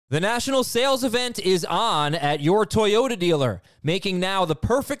The national sales event is on at your Toyota dealer, making now the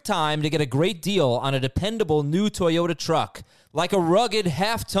perfect time to get a great deal on a dependable new Toyota truck. Like a rugged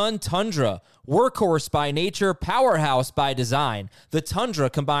half-ton Tundra, workhorse by nature, powerhouse by design, the Tundra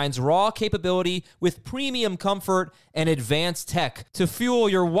combines raw capability with premium comfort and advanced tech to fuel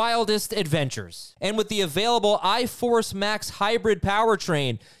your wildest adventures. And with the available iForce Max hybrid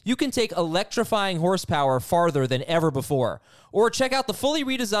powertrain, you can take electrifying horsepower farther than ever before. Or check out the fully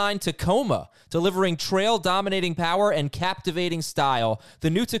redesigned Tacoma, delivering trail-dominating power and captivating style. The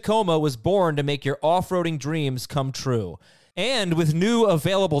new Tacoma was born to make your off-roading dreams come true. And with new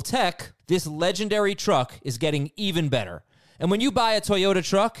available tech, this legendary truck is getting even better. And when you buy a Toyota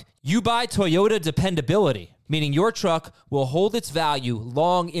truck, you buy Toyota dependability, meaning your truck will hold its value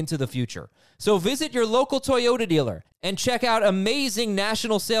long into the future. So visit your local Toyota dealer and check out amazing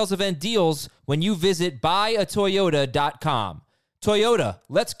national sales event deals when you visit buyatoyota.com. Toyota,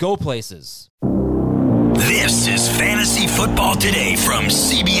 let's go places. This is Fantasy Football Today from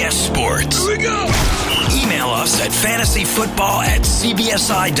CBS Sports. Here we go. Email us at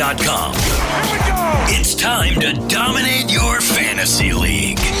fantasyfootball@cbsi.com. Here we go. It's time to dominate your fantasy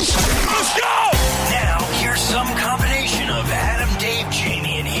league. Let's go. Now, here's some combination of Adam, Dave,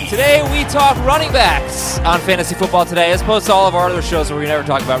 Jamie, and Heath. Today we talk running backs on Fantasy Football Today, as opposed to all of our other shows where we never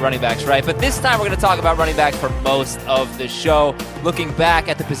talk about running backs, right? But this time we're going to talk about running backs for most of the show. Looking back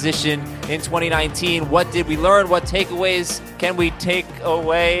at the position in 2019, what did we learn? What takeaways can we take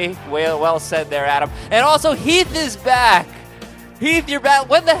away? Well said there, Adam. And also, Heath is back. Heath, you're back.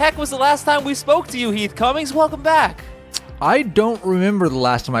 When the heck was the last time we spoke to you, Heath Cummings? Welcome back. I don't remember the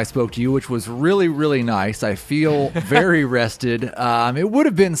last time I spoke to you, which was really, really nice. I feel very rested. It would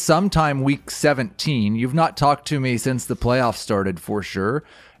have been sometime week 17. You've not talked to me since the playoffs started, for sure.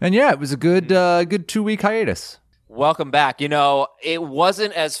 And yeah, it was a good 2-week hiatus. Welcome back. You know, it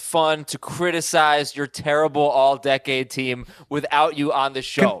wasn't as fun to criticize your terrible all-decade team without you on the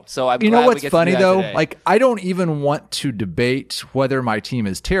show. So I'm glad what's we get funny to do that though? today. Like, I don't even want to debate whether my team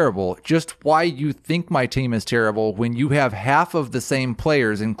is terrible. Just why you think my team is terrible when you have half of the same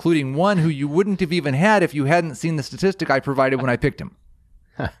players, including one who you wouldn't have even had if you hadn't seen the statistic I provided when I picked him.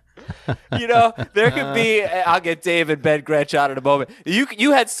 You know, there could be. I'll get Dave and Ben Gretsch out in a moment.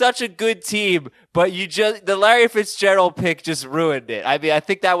 You had such a good team, but the Larry Fitzgerald pick just ruined it. I mean, I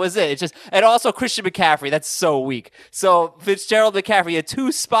think that was it. It's just, and also Christian McCaffrey. That's so weak. So Fitzgerald, McCaffrey had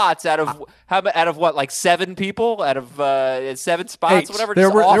 2 spots out of what, like 7 people out of 7 spots, 8. whatever. There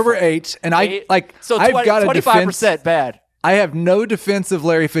just awful. were 8, and 8? I've got 25% bad. I have no defense of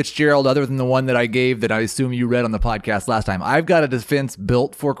Larry Fitzgerald other than the one that I gave that I assume you read on the podcast last time. I've got a defense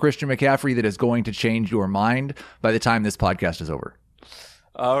built for Christian McCaffrey that is going to change your mind by the time this podcast is over.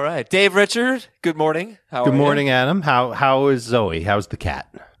 All right. Dave Richard, good morning. Good morning, Adam. How is Zoe? How's the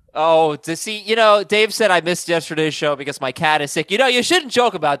cat? Oh, Dave said I missed yesterday's show because my cat is sick. You know, you shouldn't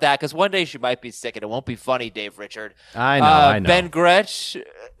joke about that because one day she might be sick and it won't be funny, Dave Richard. I know. Ben Gretsch,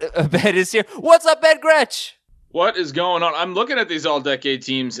 Ben is here. What's up, Ben Gretsch? What is going on? I'm looking at these all-decade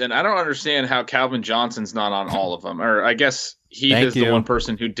teams, and I don't understand how Calvin Johnson's not on all of them. Or I guess Heath is the one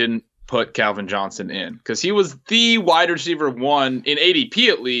person who didn't put Calvin Johnson in because he was the wide receiver 1 in ADP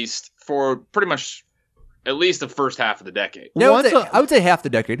at least for pretty much at least the first half of the decade. Yeah, I would say half the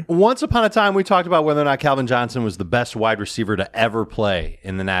decade. Once upon a time, we talked about whether or not Calvin Johnson was the best wide receiver to ever play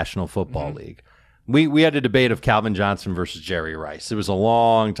in the National Football League. We had a debate of Calvin Johnson versus Jerry Rice. It was a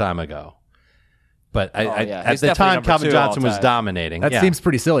long time ago. But at the time, Calvin Johnson was dominating. That seems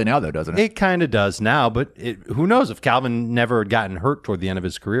pretty silly now, though, doesn't it? It kind of does now, but who knows? If Calvin never had gotten hurt toward the end of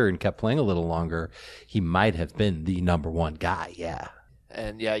his career and kept playing a little longer, he might have been the number 1 guy, yeah.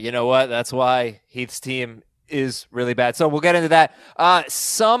 And yeah, you know what? That's why Heath's team is really bad. So we'll get into that.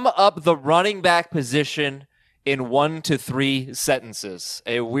 Sum up the running back position in 1 to 3 sentences.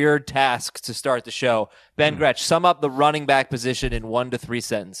 A weird task to start the show. Ben Gretsch, sum up the running back position in 1 to 3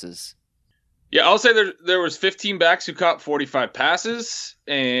 sentences. Yeah, I'll say there was 15 backs who caught 45 passes,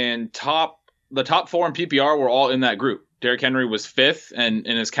 and the top 4 in PPR were all in that group. Derrick Henry was 5th and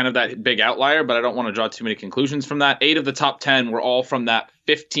is kind of that big outlier, but I don't want to draw too many conclusions from that. 8 of the top 10 were all from that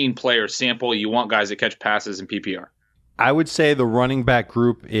 15-player sample. You want guys that catch passes in PPR. I would say the running back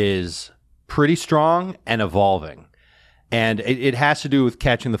group is pretty strong and evolving. And it has to do with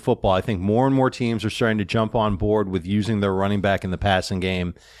catching the football. I think more and more teams are starting to jump on board with using their running back in the passing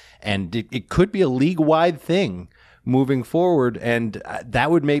game. And it could be a league-wide thing moving forward, and that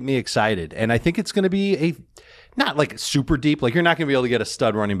would make me excited. And I think it's going to be not like super deep. Like, you're not going to be able to get a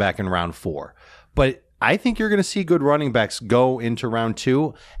stud running back in round 4. But I think you're going to see good running backs go into round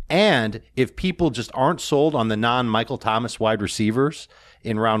 2. And if people just aren't sold on the non-Michael Thomas wide receivers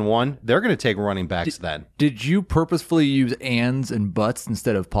in round 1, they're going to take running backs then. Did you purposefully use ands and buts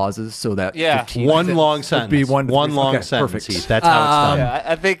instead of pauses so that Yeah. 15 One long sentence. Be one long okay, sentence. perfect. Heath. That's how it's done. Yeah,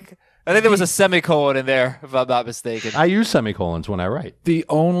 I think there was a semicolon in there, if I'm not mistaken. I use semicolons when I write. The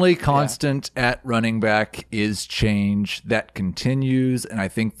only constant at running back is change. That continues, and I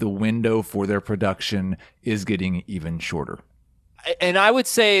think the window for their production is getting even shorter. And I would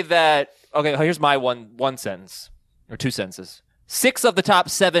say that, okay, here's my one sentence, or 2 sentences. 6 of the top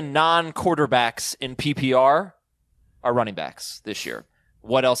 7 non-quarterbacks in PPR are running backs this year.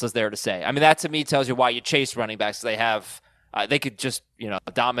 What else is there to say? I mean, that to me tells you why you chase running backs. They have, they could just,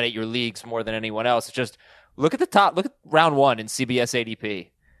 dominate your leagues more than anyone else. It's just look at round 1 in CBS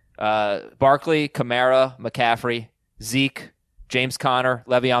ADP. Barkley, Kamara, McCaffrey, Zeke, James Conner,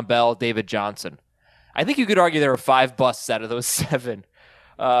 Le'Veon Bell, David Johnson. I think you could argue there were 5 busts out of those 7.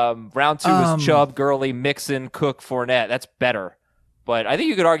 Round 2 was Chubb, Gurley, Mixon, Cook, Fournette. That's better. But I think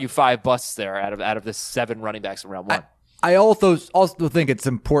you could argue 5 busts there out of the 7 running backs in round 1. I also think it's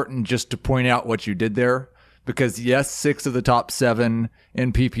important just to point out what you did there, because yes, 6 of the top 7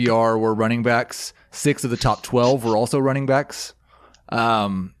 in PPR were running backs. 6 of the top 12 were also running backs.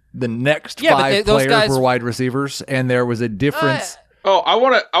 The next 5 players were wide receivers, and there was a difference. I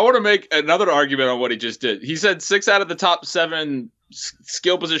want to make another argument on what he just did. He said 6 out of the top 7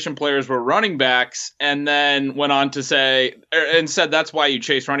 skill position players were running backs, and then went on to say, and said that's why you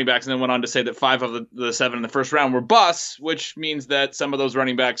chase running backs, and then went on to say that 5 of the 7 in the first round were busts, which means that some of those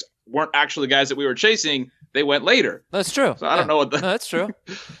running backs weren't actually guys that we were chasing. They went later. That's true. So I don't know what No, that's true.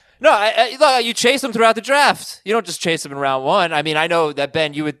 No, you chase them throughout the draft. You don't just chase them in round 1. I mean, I know that,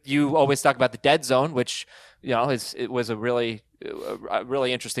 Ben, you always talk about the dead zone, which it was a really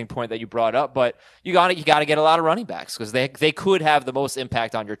interesting point that you brought up. But you got to get a lot of running backs because they could have the most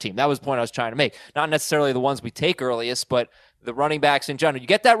impact on your team. That was the point I was trying to make. Not necessarily the ones we take earliest, but the running backs in general. You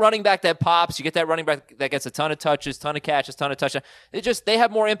get that running back that pops. You get that running back that gets a ton of touches, ton of catches, ton of touchdowns. They have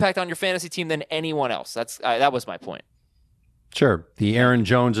more impact on your fantasy team than anyone else. That was my point. Sure. The Aaron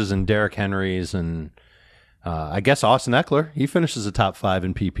Joneses and Derrick Henrys and I guess Austin Eckler, he finishes a top 5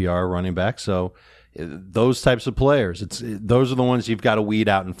 in PPR running back. So those types of players, those are the ones you've got to weed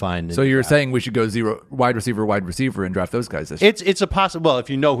out and find. So you're saying we should go 0 wide receiver and draft those guys this year? It's a possible. Well, if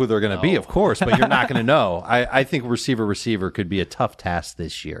you know who they're going to be, of course, but you're not going to know. I think receiver could be a tough task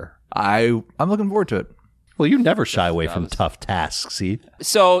this year. I'm looking forward to it. Well, you never shy away from tough tasks, Heath.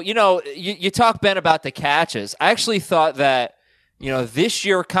 So, you talk, Ben, about the catches. I actually thought that, this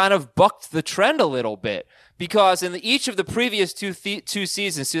year kind of bucked the trend a little bit because in each of the previous two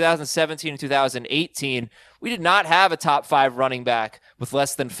seasons, 2017 and 2018, we did not have a top 5 running back with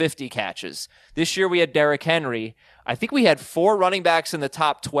less than 50 catches. This year we had Derrick Henry. I think we had 4 running backs in the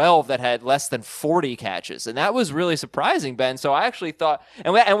top 12 that had less than 40 catches, and that was really surprising, Ben. So I actually thought,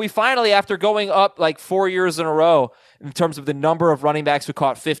 and we finally, after going up like 4 years in a row in terms of the number of running backs who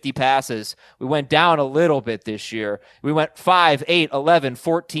caught 50 passes, we went down a little bit this year. We went 5, 8, 11,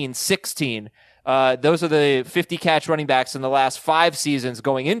 14, 16. Those are the 50 catch running backs in the last 5 seasons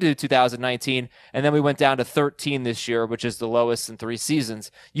going into 2019. And then we went down to 13 this year, which is the lowest in 3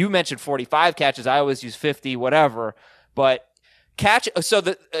 seasons. You mentioned 45 catches. I always use 50, whatever. But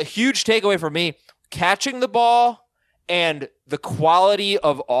a huge takeaway for me, catching the ball and the quality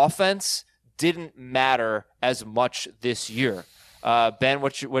of offense didn't matter as much this year. Ben,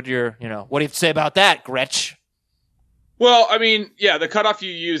 what do you have to say about that, Gretch? Well, I mean, yeah, the cutoff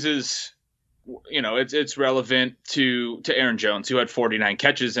you use is, it's relevant to Aaron Jones, who had 49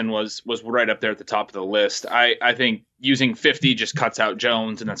 catches and was right up there at the top of the list. I think using 50 just cuts out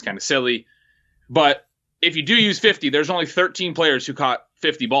Jones, and that's kind of silly. But if you do use 50, there's only 13 players who caught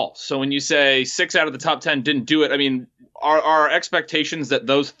 50 balls. So when you say 6 out of the top 10 didn't do it, I mean, are expectations that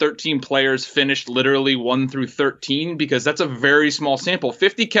those 13 players finished literally 1 through 13? Because that's a very small sample.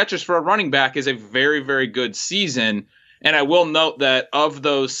 50 catches for a running back is a very, very good season. And I will note that of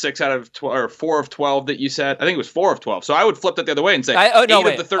those 6 out of 12 or 4 of 12 that you said, I think it was 4 of 12. So I would flip that the other way and say of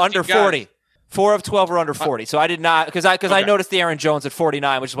the 13 under 40. Guys, 4 of 12 were under 40. So I did not, because I noticed the Aaron Jones at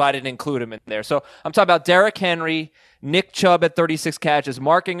 49, which is why I didn't include him in there. So I'm talking about Derrick Henry, Nick Chubb at 36 catches,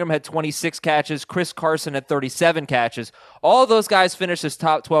 Mark Ingram had 26 catches, Chris Carson at 37 catches. All of those guys finished as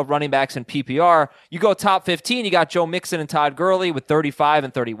top 12 running backs in PPR. You go top 15, you got Joe Mixon and Todd Gurley with 35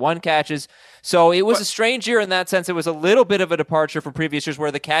 and 31 catches. So it was a strange year in that sense. It was a little bit of a departure from previous years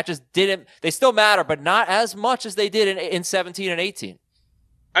where the catches they still matter, but not as much as they did in 17 and 18.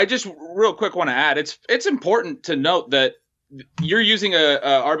 I just real quick want to add, it's important to note that you're using a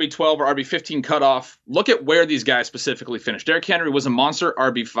RB12 or RB15 cutoff. Look at where these guys specifically finished. Derrick Henry was a monster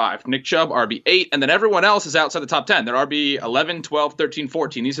RB5. Nick Chubb, RB8. And then everyone else is outside the top 10. They're RB11, 12, 13,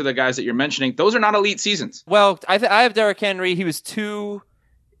 14. These are the guys that you're mentioning. Those are not elite seasons. Well, I have Derrick Henry. He was 2.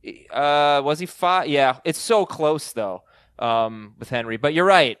 Was he 5? Yeah, it's so close, though, with Henry. But you're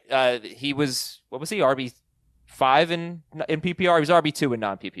right. He was, what was he, RB5 in PPR? He was RB2 in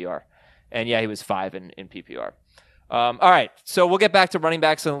non-PPR. And, yeah, he was 5 in PPR. All right, so we'll get back to running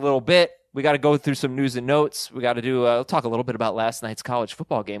backs in a little bit. We got to go through some news and notes. We got to talk a little bit about last night's college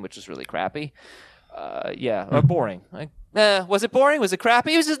football game, which was really crappy. Boring. Was it boring? Was it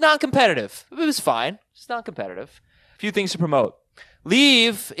crappy? It was just non-competitive. It was fine. It's non-competitive. A few things to promote.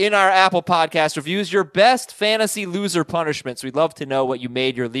 Leave in our Apple Podcast reviews your best fantasy loser punishments. We'd love to know what you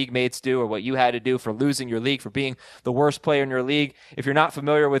made your league mates do or what you had to do for losing your league, for being the worst player in your league. If you're not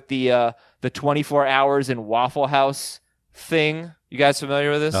familiar with the 24 hours in Waffle House thing, you guys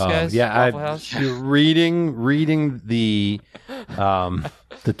familiar with this, guys? Yeah, Waffle House? reading the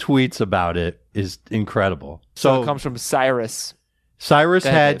tweets about it is incredible. So it comes from Cyrus. Cyrus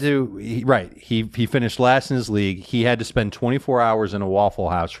had to, he finished last in his league. He had to spend 24 hours in a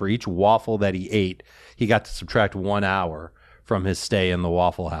Waffle House. For each waffle that he ate, he got to subtract 1 hour from his stay in the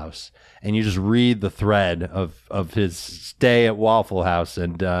Waffle House. And you just read the thread of his stay at Waffle House,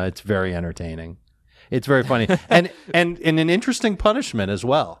 and it's very entertaining. It's very funny. and an interesting punishment as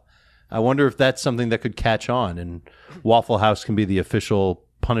well. I wonder if that's something that could catch on, and Waffle House can be the official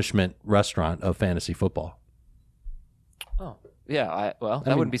punishment restaurant of fantasy football. Yeah,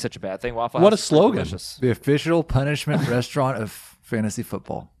 that wouldn't be such a bad thing. Waffle House. What a slogan. The official punishment restaurant of fantasy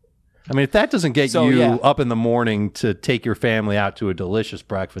football. I mean, if that doesn't get up in the morning to take your family out to a delicious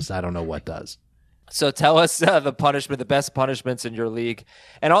breakfast, I don't know what does. So tell us the best punishments in your league.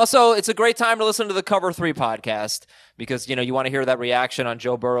 And also, it's a great time to listen to the Cover 3 podcast because, you want to hear that reaction on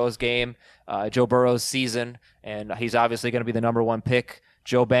Joe Burrow's game, Joe Burrow's season, and he's obviously going to be the number 1 pick,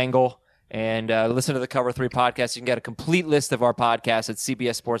 Joe Bengal. And listen to the Cover 3 podcast. You can get a complete list of our podcasts at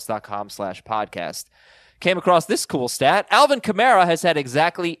cbssports.com/podcast. Came across this cool stat. Alvin Kamara has had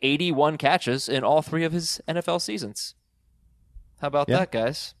exactly 81 catches in all 3 of his NFL seasons. How about that,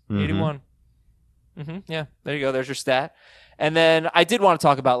 guys? Mm-hmm. 81. Yeah, there you go. There's your stat. And then I did want to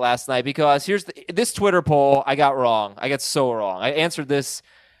talk about last night because here's this Twitter poll I got wrong. I got so wrong. I answered this,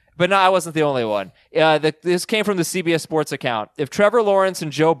 but no, I wasn't the only one. This came from the CBS Sports account. If Trevor Lawrence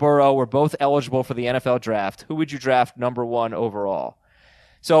and Joe Burrow were both eligible for the NFL draft, who would you draft number 1 overall?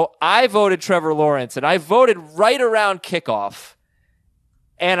 So I voted Trevor Lawrence, and I voted right around kickoff.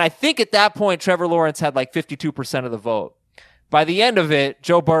 And I think at that point, Trevor Lawrence had like 52% of the vote. By the end of it,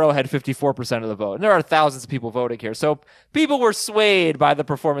 Joe Burrow had 54% of the vote. And there are thousands of people voting here. So people were swayed by the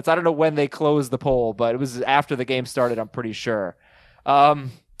performance. I don't know when they closed the poll, but it was after the game started, I'm pretty sure.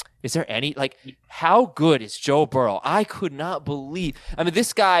 Is there any, how good is Joe Burrow? I could not believe. I mean,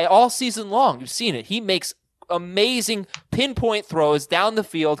 this guy, all season long, you've seen it. He makes amazing pinpoint throws down the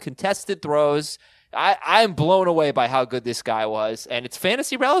field, contested throws. I'm blown away by how good this guy was. And it's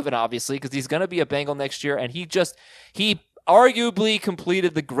fantasy relevant, obviously, because he's going to be a Bengal next year. And he arguably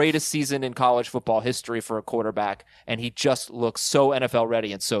completed the greatest season in college football history for a quarterback. And he just looks so NFL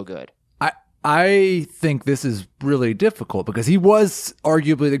ready and so good. I think this is really difficult because he was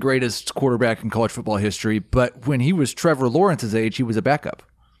arguably the greatest quarterback in college football history, but when he was Trevor Lawrence's age, he was a backup.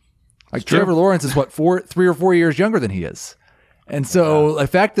 Trevor Lawrence is 3 or 4 years younger than he is. And so the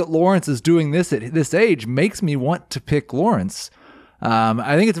fact that Lawrence is doing this at this age makes me want to pick Lawrence.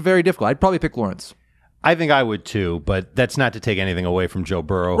 I think it's very difficult. I'd probably pick Lawrence. I think I would too, but that's not to take anything away from Joe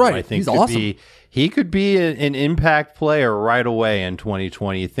Burrow. Right. I think he's awesome. He could be an impact player right away in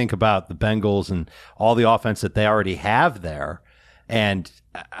 2020. You think about the Bengals and all the offense that they already have there. And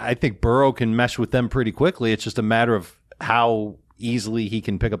I think Burrow can mesh with them pretty quickly. It's just a matter of how easily he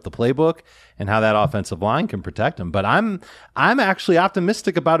can pick up the playbook and how that offensive line can protect him. But I'm actually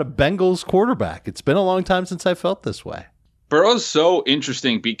optimistic about a Bengals quarterback. It's been a long time since I felt this way. Burrow's so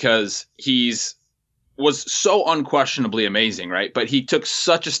interesting because was so unquestionably amazing, right? But he took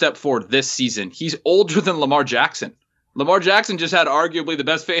such a step forward this season. He's older than Lamar Jackson. Lamar Jackson just had arguably the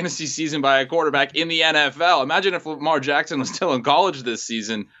best fantasy season by a quarterback in the NFL. Imagine if Lamar Jackson was still in college this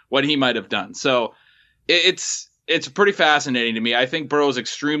season, what he might have done. So it's pretty fascinating to me. I think Burrow's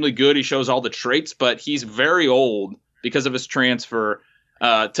extremely good. He shows all the traits, but he's very old because of his transfer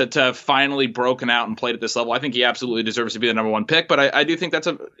to have finally broken out and played at this level. I think he absolutely deserves to be the number 1 pick, but I do think that's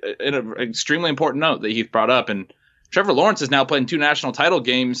an extremely important note that Heath brought up. And Trevor Lawrence has now played in 2 national title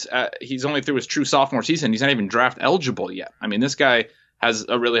games. He's only through his true sophomore season. He's not even draft eligible yet. I mean, this guy has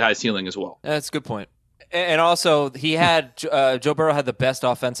a really high ceiling as well. That's a good point. And also, he had Joe Burrow had the best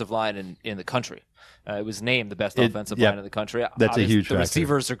offensive line in the country. It was named the best offensive line in the country. That's a huge The factor.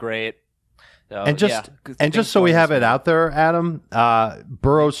 Receivers are great. So, And just so we have it out there, Adam,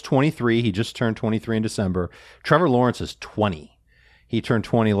 Burrow's 23. He just turned 23 in December. Trevor Lawrence is 20. He turned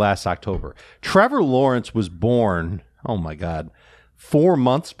 20 last October. Trevor Lawrence was born, oh my God, 4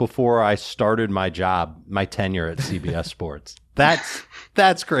 months before I started my job, my tenure at CBS Sports.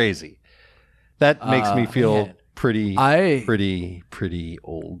 That's crazy. That makes me feel pretty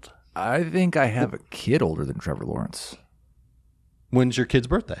old. I think I have a kid older than Trevor Lawrence. When's your kid's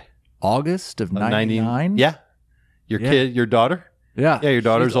birthday? August of 99? Yeah. Your daughter? Yeah. Yeah, your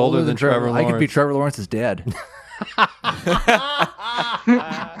daughter's She's older than Trevor Lawrence. I could be Trevor Lawrence's dad.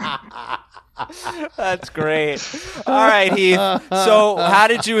 That's great. All right, Heath. So, how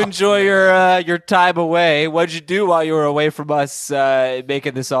did you enjoy your time away? What did you do while you were away from us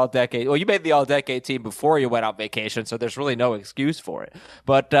making this all-decade? Well, you made the all-decade team before you went on vacation, so there's really no excuse for it.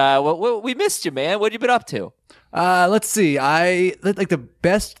 But we missed you, man. What have you been up to? Let's see. The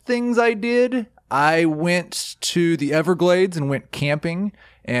best things I did, I went to the Everglades and went camping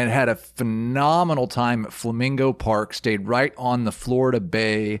and had a phenomenal time at Flamingo Park, stayed right on the Florida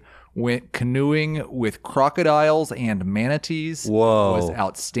Bay, went canoeing with crocodiles and manatees. Whoa. It was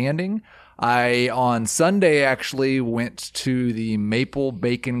outstanding. I, on Sunday, actually went to the Maple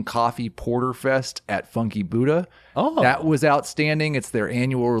Bacon Coffee Porter Fest at Funky Buddha. Oh. That was outstanding. It's their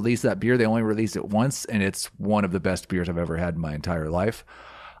annual release of that beer. They only release it once, and it's one of the best beers I've ever had in my entire life.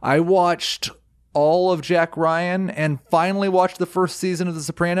 I watched all of Jack Ryan and finally watched the first season of The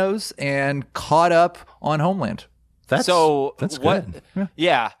Sopranos and caught up on Homeland. That's good.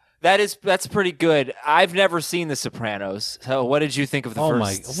 Yeah. That's pretty good. I've never seen The Sopranos. So what did you think of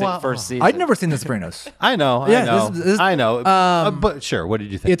the first season? I'd never seen The Sopranos. I know. I know. But sure, what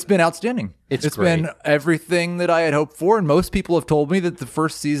did you think? It's been outstanding. It's been everything that I had hoped for, and most people have told me that the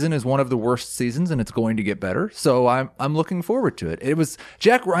first season is one of the worst seasons, and it's going to get better. So I'm looking forward to it.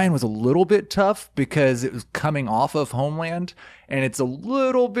 Jack Ryan was a little bit tough because it was coming off of Homeland, and it's a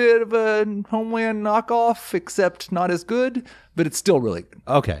little bit of a Homeland knockoff, except not as good, but it's still really good.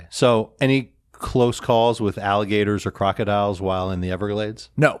 Okay, so any close calls with alligators or crocodiles while in the Everglades?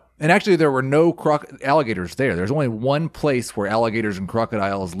 No. And actually, there were no alligators there. There's only one place where alligators and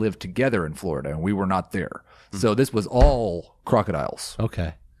crocodiles live together in Florida, and we were not there. So this was all crocodiles.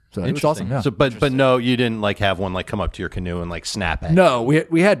 Okay. So it was awesome. Yeah. So, but no, you didn't have one come up to your canoe and snap at No,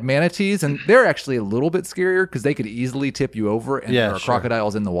 we had manatees, and they're actually a little bit scarier because they could easily tip you over, and there are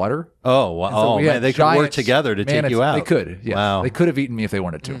crocodiles in the water. Oh, wow. So man, they could work together to take you out. They could, yes. Wow. They could have eaten me if they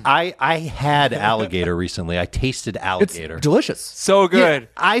wanted to. I had alligator recently. I tasted alligator. It's delicious. So good. Yeah,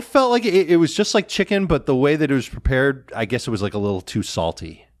 I felt like it was just like chicken, but the way that it was prepared, I guess it was a little too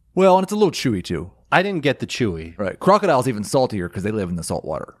salty. Well, and it's a little chewy too. I didn't get the chewy. Right. Crocodile's even saltier because they live in the salt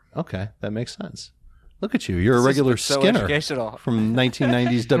water. Okay, that makes sense. Look at you. You're a regular Skinner from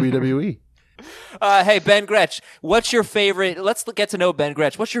 1990s WWE. Hey, Ben Gretsch, what's your favorite? Let's get to know Ben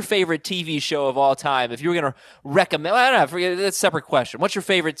Gretsch. What's your favorite TV show of all time? If you were going to recommend, I don't know, forget that's a separate question. What's your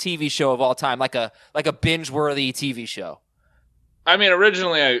favorite TV show of all time? Like a binge-worthy TV show? I mean,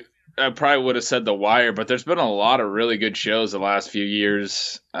 originally I probably would have said The Wire, but there's been a lot of really good shows the last few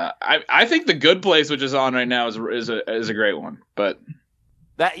years. I think The Good Place, which is on right now, is a great one. But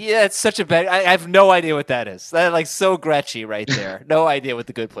it's such a bad. I have no idea what that is. That so Gretchy right there. No idea what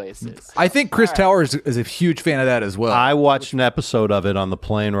The Good Place is. I think Chris Towers is a huge fan of that as well. I watched an episode of it on the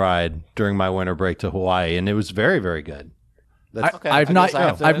plane ride during my winter break to Hawaii, and it was very, very good. I've not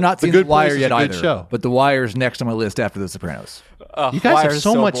seen The Wire yet either. Show. But The Wire's next on my list after The Sopranos. You guys have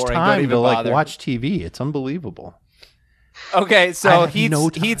so much boring. time to watch TV. It's unbelievable. Okay, so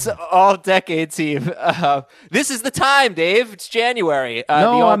Heat's all-decade team. This is the time, Dave. It's January.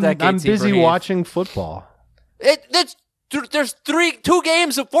 I'm busy watching football. There's 4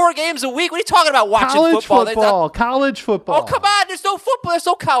 games a week. What are you talking about watching football? College football. Oh, come on. There's no football. There's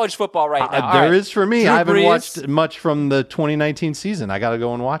no college football right now. There is for me. I haven't watched much from the 2019 season. I got to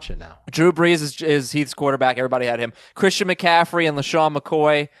go and watch it now. Drew Brees is Heath's quarterback. Everybody had him. Christian McCaffrey and LaShawn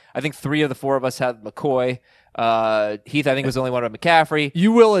McCoy. I think 3 of the 4 of us had McCoy. Heath, I think, was the only one with McCaffrey.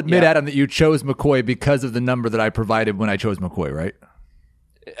 You will admit, Adam, that you chose McCoy because of the number that I provided when I chose McCoy, right?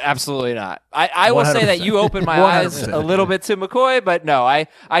 Absolutely not. I will say that you opened my eyes a little bit to McCoy, but no, I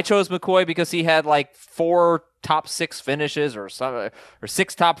chose McCoy because he had 4 top 6 finishes or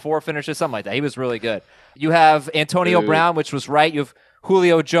 6 top 4 finishes, something like that. He was really good. You have Antonio Brown, which was right. You have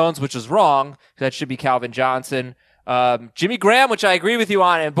Julio Jones, which is wrong. That should be Calvin Johnson. Jimmy Graham, which I agree with you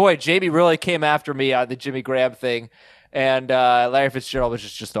on, and boy, Jamie really came after me on the Jimmy Graham thing. And Larry Fitzgerald, which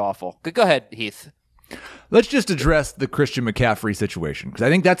is just awful. Go ahead, Heath. Let's just address the Christian McCaffrey situation, because I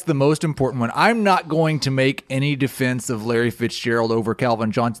think that's the most important one. I'm not going to make any defense of Larry Fitzgerald over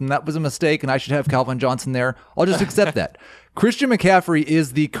Calvin Johnson. That was a mistake, and I should have Calvin Johnson there. I'll just accept that. Christian McCaffrey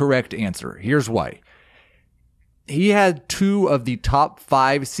is the correct answer. Here's why. He had 2 of the top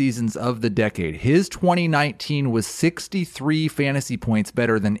 5 seasons of the decade. His 2019 was 63 fantasy points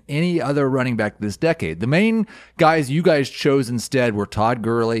better than any other running back this decade. The main guys you guys chose instead were Todd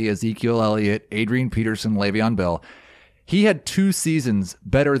Gurley, Ezekiel Elliott, Adrian Peterson, Le'Veon Bell. He had 2 seasons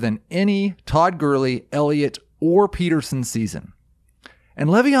better than any Todd Gurley, Elliott, or Peterson season. And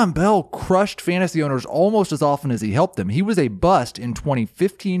Le'Veon Bell crushed fantasy owners almost as often as he helped them. He was a bust in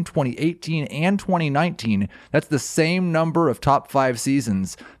 2015, 2018, and 2019. That's the same number of top 5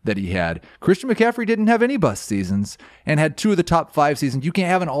 seasons that he had. Christian McCaffrey didn't have any bust seasons and had 2 of the top 5 seasons. You can't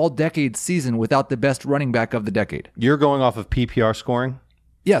have an all-decade season without the best running back of the decade. You're going off of PPR scoring?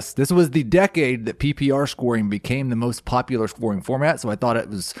 Yes, this was the decade that PPR scoring became the most popular scoring format, so I thought it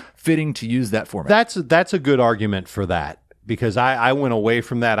was fitting to use that format. That's a good argument for that. Because I went away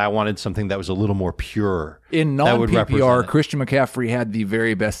from that. I wanted something that was a little more pure. In non-PPR, Christian McCaffrey had the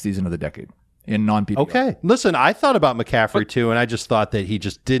very best season of the decade. In non-PPR. Okay. Listen, I thought about McCaffrey too, and I just thought that he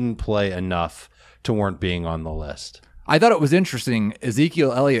just didn't play enough to warrant being on the list. I thought it was interesting.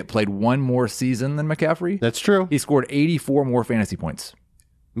 Ezekiel Elliott played 1 more season than McCaffrey. That's true. He scored 84 more fantasy points.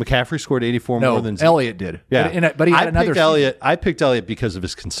 McCaffrey scored 84 more than Elliott did. Yeah. But he had another season. I picked Elliott because of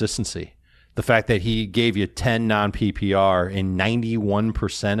his consistency. The fact that he gave you 10 non-PPR in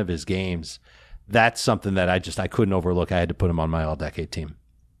 91% of his games, that's something that I couldn't overlook. I had to put him on my all-decade team.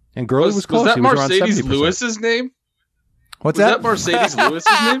 And Gurley was close. Was that He was around Mercedes 70%. Lewis's name? What's Was that? that Mercedes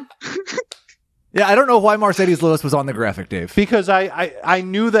Lewis's name? Yeah, I don't know why Mercedes Lewis was on the graphic, Dave. Because I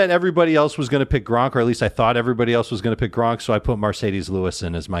knew that everybody else was going to pick Gronk, or at least I thought everybody else was going to pick Gronk, so I put Mercedes Lewis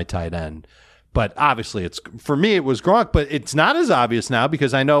in as my tight end. But obviously, for me, it was Gronk. But it's not as obvious now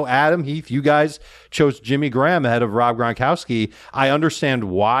because I know Adam, Heath, you guys chose Jimmy Graham ahead of Rob Gronkowski. I understand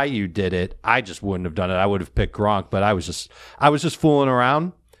why you did it. I just wouldn't have done it. I would have picked Gronk, but I was just fooling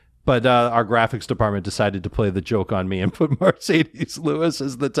around. But our graphics department decided to play the joke on me and put Mercedes Lewis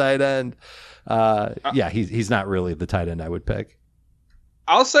as the tight end. He's not really the tight end I would pick.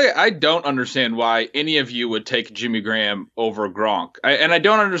 I'll say I don't understand why any of you would take Jimmy Graham over Gronk. And I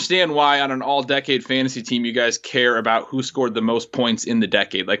don't understand why on an all-decade fantasy team you guys care about who scored the most points in the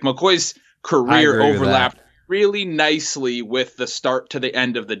decade. Like McCoy's career overlapped really nicely with the start to the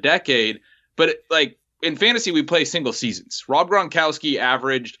end of the decade. But in fantasy, we play single seasons. Rob Gronkowski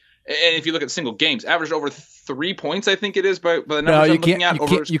averaged, and if you look at single games, averaged over 3 points, I think it is, by the numbers I'm looking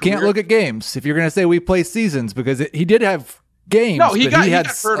at. You can't look at games if you're going to say we play seasons because he did have games. No, he got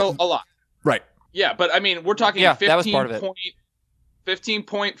hurt a lot. Right. Yeah, but I mean, we're talking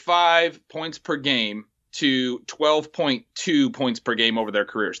 15.5 points per game to 12.2 points per game over their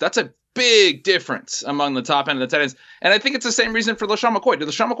careers. That's a big difference among the top end of the tight ends. And I think it's the same reason for LaShawn McCoy. Did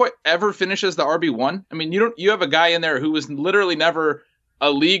LaShawn McCoy ever finish as the RB1? I mean, you have a guy in there who was literally never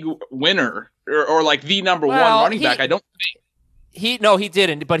a league winner or like the number one running back. I don't think. He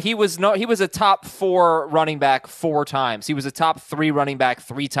didn't, but he was a top 4 running back 4 times. He was a top 3 running back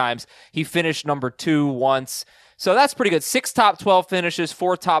 3 times. He finished number 2 once. So that's pretty good. 6 top 12 finishes,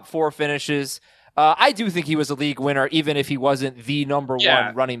 4 top 4 finishes. I do think he was a league winner, even if he wasn't the number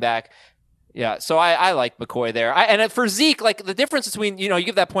 1 running back. Yeah, so I like McCoy there. And for Zeke, like the difference between, you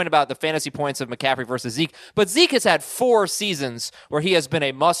give that point about the fantasy points of McCaffrey versus Zeke, but Zeke has had 4 seasons where he has been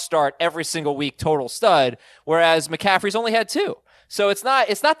a must start every single week total stud, whereas McCaffrey's only had 2. So it's not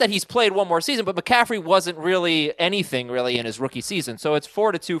that he's played 1 more season, but McCaffrey wasn't really anything really in his rookie season. So it's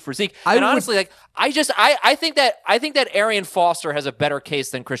 4-2 for Zeke. Honestly, I think that Arian Foster has a better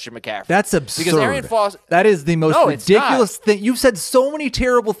case than Christian McCaffrey. That's absurd. Because Arian Foster, that is the most ridiculous thing. You've said so many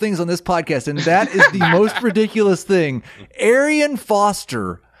terrible things on this podcast, and that is the most ridiculous thing. Arian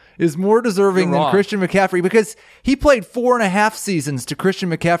Foster is more deserving than Christian McCaffrey because he played 4.5 seasons to Christian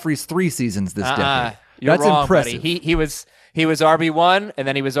McCaffrey's 3 seasons this decade. That's wrong, impressive. Buddy. He was RB1, and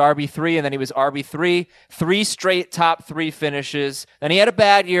then he was RB3, and then he was RB3. 3 straight top 3 finishes. Then he had a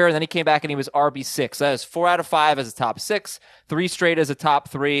bad year, and then he came back and he was RB6. That is 4 out of 5 as a top 6, 3 straight as a top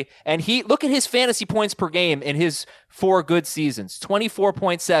 3. And look at his fantasy points per game in his 4 good seasons: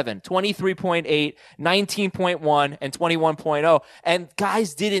 24.7, 23.8, 19.1, and 21.0. And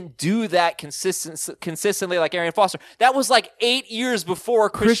guys didn't do that consistently like Arian Foster. That was like 8 years before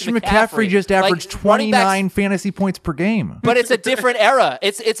Christian McCaffrey just averaged 29 fantasy points per game. But it's a different era.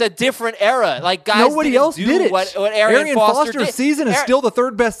 It's a different era. Like guys, nobody else did it. What Arian Foster's season is still the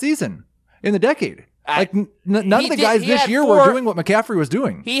 3rd best season in the decade. None of the guys this year were doing what McCaffrey was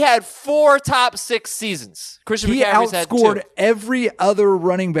doing. He had 4 top 6 seasons. Christian McCaffrey's had 2. He outscored every other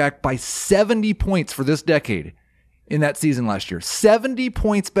running back by 70 points for this decade in that season last year. 70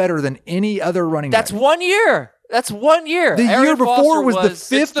 points better than any other running back. That's 1 year. That's 1 year. The year before was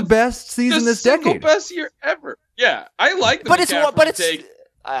the 5th best season this decade. Best year ever. Yeah, I like the McCaffrey take.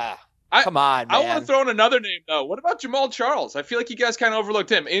 Come on, man. I want to throw in another name, though. What about Jamal Charles? I feel like you guys kind of overlooked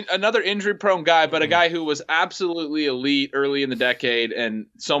him. Another injury-prone guy, but a guy who was absolutely elite early in the decade and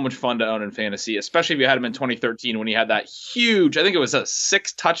so much fun to own in fantasy, especially if you had him in 2013 when he had that huge, I think it was a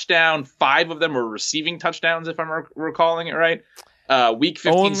 6 touchdown, 5 of them were receiving touchdowns, if I'm recalling it right. Week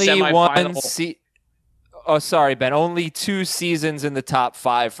 15 only semifinal. Oh, sorry, Ben. Only 2 seasons in the top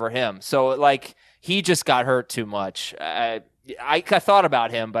 5 for him. So, he just got hurt too much. I thought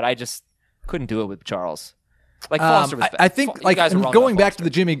about him, but I just couldn't do it with Charles. Foster was I think, going back to the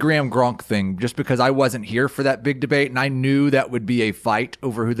Jimmy Graham Gronk thing, just because I wasn't here for that big debate, and I knew that would be a fight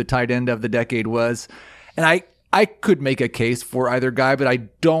over who the tight end of the decade was, and I could make a case for either guy, but I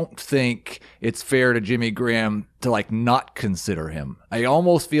don't think it's fair to Jimmy Graham to not consider him. I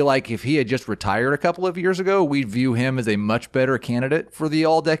almost feel like if he had just retired a couple of years ago, we'd view him as a much better candidate for the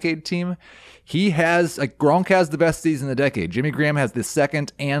all-decade team. Gronk has the best season of the decade. Jimmy Graham has the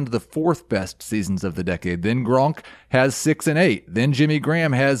 2nd and the 4th best seasons of the decade. Then Gronk has 6 and 8. Then Jimmy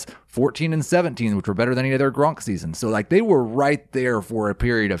Graham has 14 and 17, which were better than any other Gronk season. So they were right there for a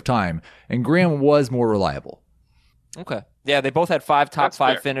period of time, and Graham was more reliable. Okay. Yeah, they both had 5 top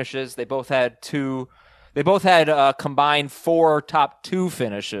 5 finishes. They both had combined 4 top 2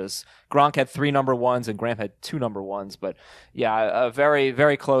 finishes. Gronk had 3 number 1s and Graham had 2 number 1s. But yeah, very,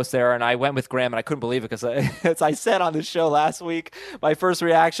 very close there. And I went with Graham and I couldn't believe it because as I said on the show last week, my first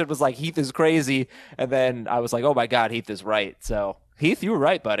reaction was Heath is crazy. And then I was like, oh my God, Heath is right. So Heath, you were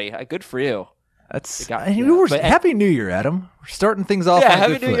right, buddy. Good for you. Happy New Year, Adam. We're starting things off. Yeah,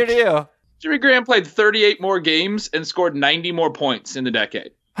 Happy New Year to you. Jimmy Graham played 38 more games and scored 90 more points in the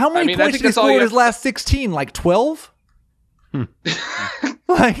decade. How many points did he score in his last 16? 12? Yeah,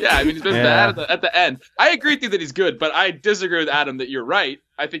 he's been bad at the end. I agree with you that he's good, but I disagree with Adam that you're right.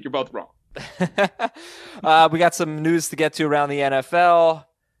 I think you're both wrong. We got some news to get to around the NFL.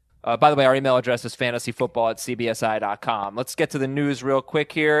 By the way, our email address is fantasyfootball@cbsi.com. Let's get to the news real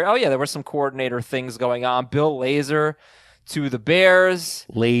quick here. Oh, yeah, there were some coordinator things going on. Bill Lazor to the Bears.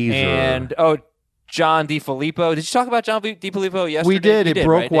 And, John DeFilippo. Did you talk about John DeFilippo yesterday? We did. It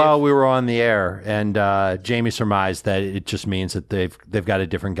broke right, while we were on the air, and Jamie surmised that it just means that they've got a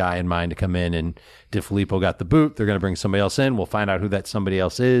different guy in mind to come in, and DeFilippo got the boot. They're going to bring somebody else in. We'll find out who that somebody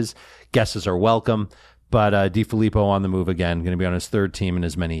else is. Guesses are welcome. But DeFilippo on the move again, going to be on his 3rd team in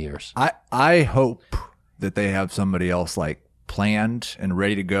as many years. I hope that they have somebody else planned and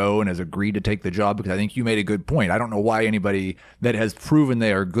ready to go and has agreed to take the job, because I think you made a good point. I don't know why anybody that has proven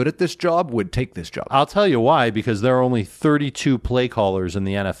they are good at this job would take this job. I'll tell you why, because there are only 32 play callers in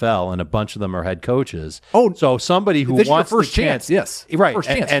the NFL, and a bunch of them are head coaches. Oh, so somebody who wants the first chance, yes, right? First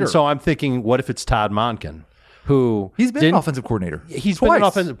chance, and sure. So I'm thinking, what if it's Todd Monken? He's been an offensive coordinator. He's twice. been an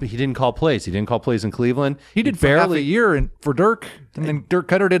offensive. He didn't call plays. He didn't call plays in Cleveland. He did for half a year for Dirk, and then Dirk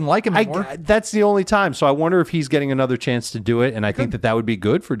Cutter didn't like him anymore. That's the only time. So I wonder if he's getting another chance to do it, and I think that would be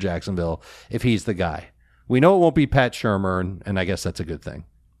good for Jacksonville if he's the guy. We know it won't be Pat Shurmur, and I guess that's a good thing,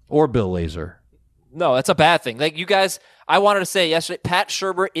 or Bill Lazor. No, that's a bad thing. You guys, I wanted to say yesterday, Pat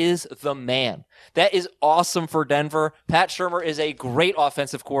Shurmur is the man. That is awesome for Denver. Pat Shurmur is a great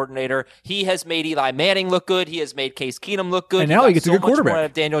offensive coordinator. He has made Eli Manning look good. He has made Case Keenum look good. And now he gets a good quarterback. More out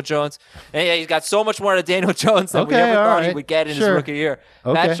of Daniel Jones. And he's got so much more out of Daniel Jones than we ever thought he would get in his rookie year.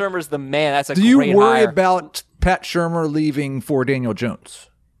 Okay. Pat Shurmur's the man. That's a great hire. Do you worry about Pat Shurmur leaving for Daniel Jones?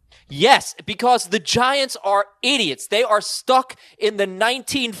 Yes, because the Giants are idiots. They are stuck in the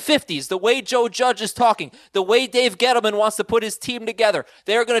 1950s. The way Joe Judge is talking, the way Dave Gettleman wants to put his team together,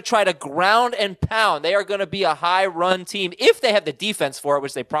 they are going to try to ground and pound. They are going to be a high-run team if they have the defense for it,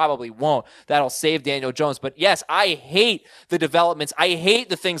 which they probably won't. That'll save Daniel Jones. But yes, I hate the developments. I hate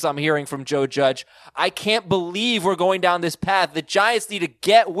the things I'm hearing from Joe Judge. I can't believe we're going down this path. The Giants need to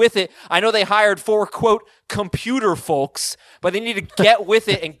get with it. I know they hired 4, quote, computer folks, but they need to get with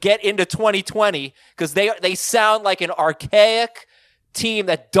it and get into 2020 because they sound like an archaic team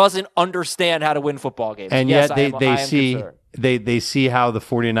that doesn't understand how to win football games. And yes, yet they see how the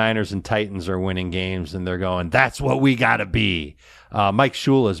 49ers and Titans are winning games, and they're going, that's what we got to be. Mike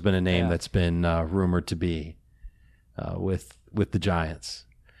Shula has been a name that's been rumored to be with the Giants.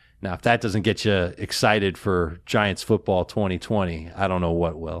 Now, if that doesn't get you excited for Giants football 2020, I don't know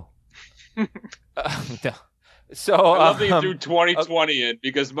what will. So I love that you threw 2020 in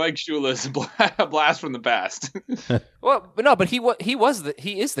because Mike Shula is a blast from the past. but he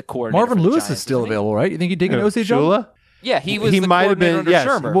is the coordinator. Marvin for the Lewis Giants, is still isn't he? available, right? You think he'd take an OC job? Shula? Yeah, he was. He the might have coordinator been, under yes.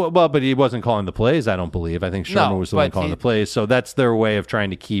 Shermer. Well, but he wasn't calling the plays. I don't believe. I think Shermer was the one calling the plays. So that's their way of trying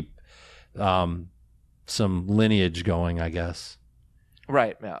to keep some lineage going, I guess.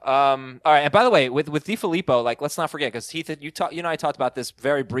 Right. Yeah. All right. And by the way, with DiFilippo, like, let's not forget, because Heath, you and I talked about this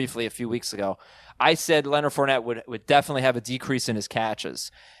very briefly a few weeks ago. I said Leonard Fournette would definitely have a decrease in his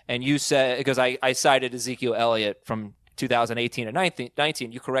catches, and you said, because I cited Ezekiel Elliott from 2018 and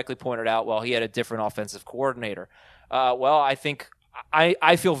 19. You correctly pointed out, well, he had a different offensive coordinator. Well, I think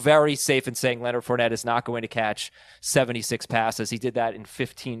I feel very safe in saying Leonard Fournette is not going to catch 76 passes. He did that in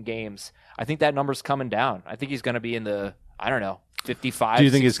 15 games. I think that number's coming down. I think he's going to be in the, I don't know, 55. Do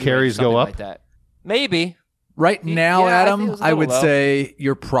you think his carries go up? Like that. Maybe. Right now, yeah, Adam, I would low. say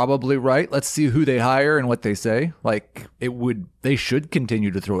you're probably right. Let's see who they hire and what they say. Like, they should continue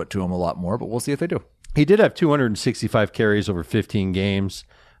to throw it to him a lot more, but we'll see if they do. He did have 265 carries over 15 games.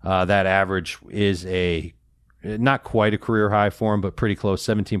 That average is not quite a career high for him, but pretty close,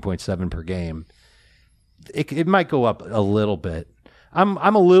 17.7 per game. It might go up a little bit. I'm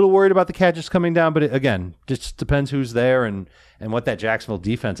a little worried about the catches coming down, but again, just depends who's there and what that Jacksonville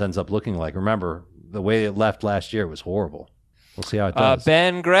defense ends up looking like. Remember, the way it left last year was horrible. We'll see how it does.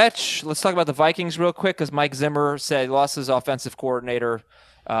 Ben Gretsch, let's talk about the Vikings real quick, because Mike Zimmer said he lost his offensive coordinator,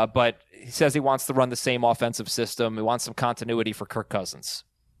 but he says he wants to run the same offensive system. He wants some continuity for Kirk Cousins.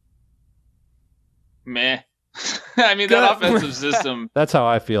 Meh. I mean, that offensive system That's how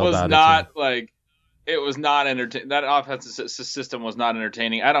I feel was about not it. like it was not entertaining. That offensive system was not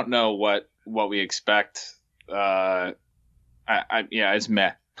entertaining. I don't know what we expect. Yeah, it's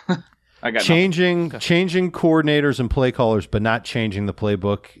meh. I got changing coordinators and play callers, but not changing the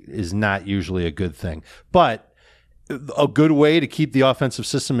playbook is not usually a good thing. But a good way to keep the offensive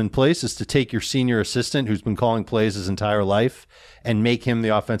system in place is to take your senior assistant who's been calling plays his entire life and make him the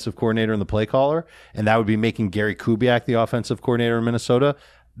offensive coordinator and the play caller. And that would be making Gary Kubiak the offensive coordinator in Minnesota.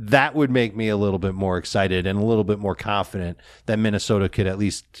 That would make me a little bit more excited and a little bit more confident that Minnesota could at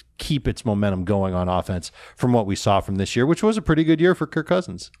least keep its momentum going on offense from what we saw from this year, which was a pretty good year for Kirk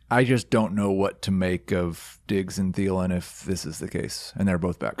Cousins. I just don't know what to make of Diggs and Thielen if this is the case, and they're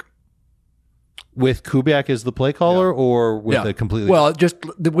both back. With Kubiak as the play caller or with a completely... Well, just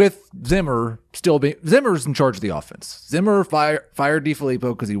with Zimmer still being... Zimmer's in charge of the offense. Zimmer fired DiFilippo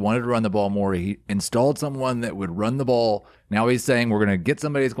because he wanted to run the ball more. He installed someone that would run the ball. Now he's saying we're going to get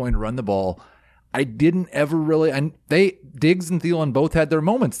somebody that's going to run the ball. I didn't ever really... Diggs and Thielen both had their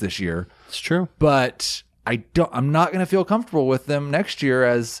moments this year. It's true. But I'm not going to feel comfortable with them next year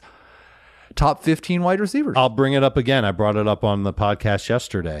as top 15 wide receivers. I'll bring it up again. I brought it up on the podcast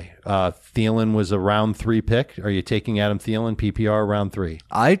yesterday. Thielen was a round 3 pick. Are you taking Adam Thielen, PPR, round 3?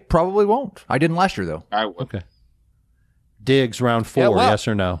 I probably won't. I didn't last year, though. Okay. Diggs, round 4, yes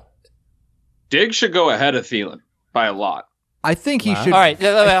or no? Diggs should go ahead of Thielen by a lot. I think he should. All right,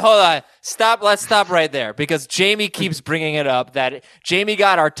 hold on. Let's stop right there, because Jamie keeps bringing it up that Jamie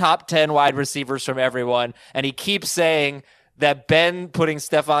got our top 10 wide receivers from everyone, and he keeps saying that Ben putting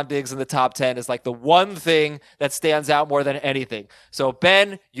Stephon Diggs in the top 10 is like the one thing that stands out more than anything. So,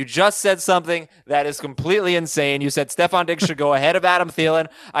 Ben, you just said something that is completely insane. You said Stephon Diggs should go ahead of Adam Thielen.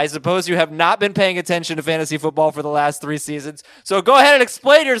 I suppose you have not been paying attention to fantasy football for the last 3 seasons. So go ahead and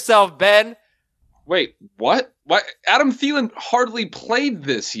explain yourself, Ben. Wait, what? What? Adam Thielen hardly played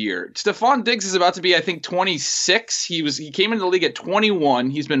this year. Stephon Diggs is about to be, I think, 26. He came into the league at 21.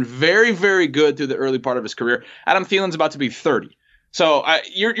 He's been very, very good through the early part of his career. Adam Thielen's about to be 30. So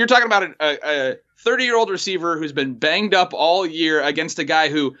you're talking about a 30-year-old receiver who's been banged up all year against a guy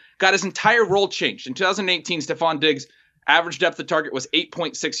who got his entire role changed. In 2018, Stephon Diggs' average depth of target was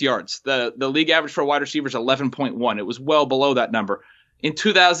 8.6 yards. The league average for a wide receiver is 11.1. It was well below that number. In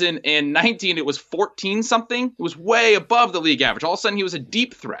 2019, it was 14-something. It was way above the league average. All of a sudden, he was a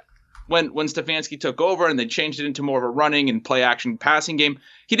deep threat when Stefanski took over, and they changed it into more of a running and play-action passing game.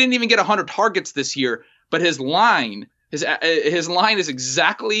 He didn't even get 100 targets this year, but his line is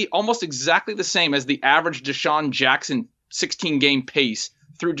almost exactly the same as the average Deshaun Jackson 16-game pace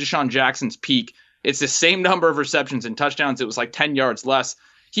through Deshaun Jackson's peak. It's the same number of receptions and touchdowns. It was like 10 yards less.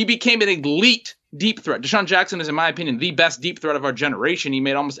 He became an elite deep threat. Deshaun Jackson is, in my opinion, the best deep threat of our generation. He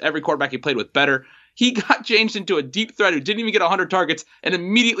made almost every quarterback he played with better. He got changed into a deep threat who didn't even get 100 targets and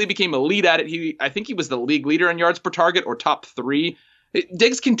immediately became elite at it. I think he was the league leader in yards per target, or top 3.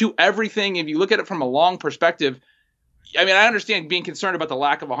 Diggs can do everything. If you look at it from a long perspective, I mean, I understand being concerned about the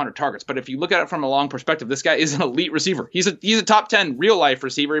lack of 100 targets, but if you look at it from a long perspective, this guy is an elite receiver. He's a top 10 real life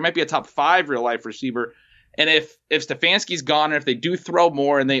receiver. He might be a top 5 real life receiver. And if Stefanski's gone, and if they do throw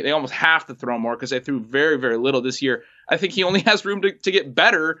more, and they almost have to throw more because they threw very, very little this year, I think he only has room to get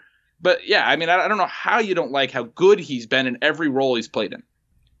better. But yeah, I mean, I don't know how you don't like how good he's been in every role he's played in.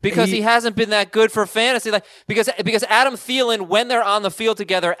 Because he hasn't been that good for fantasy. Because Adam Thielen, when they're on the field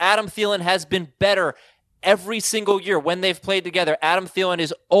together, Adam Thielen has been better every single year when they've played together. Adam Thielen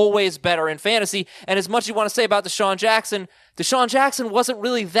is always better in fantasy. And as much as you want to say about Deshaun Jackson wasn't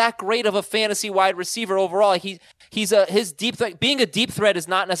really that great of a fantasy wide receiver overall. His deep threat, being a deep threat is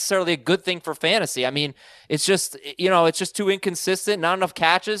not necessarily a good thing for fantasy. I mean, it's just too inconsistent, not enough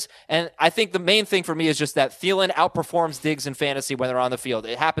catches. And I think the main thing for me is just that Thielen outperforms Diggs in fantasy when they're on the field.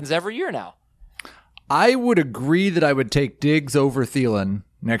 It happens every year now. I would agree that I would take Diggs over Thielen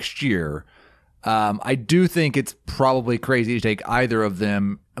next year. I do think it's probably crazy to take either of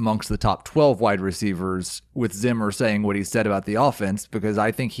them amongst the top 12 wide receivers with Zimmer saying what he said about the offense, because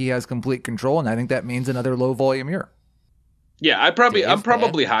I think he has complete control, and I think that means another low volume year. Yeah, I'm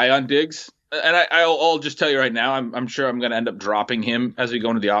probably high on Diggs, and I'll just tell you right now, I'm sure I'm going to end up dropping him as we go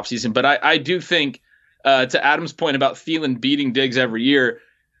into the offseason, but I do think, to Adam's point about Thielen beating Diggs every year,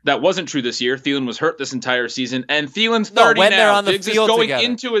 that wasn't true this year. Thielen was hurt this entire season, and Thielen's 30 when now. They're on the Diggs field is going together.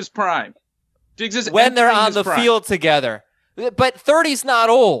 into his prime. Diggs is when they're on his the prime. field together. But 30's not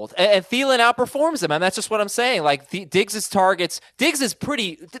old, and Thielen outperforms him, and that's just what I'm saying. Like, Diggs' targets,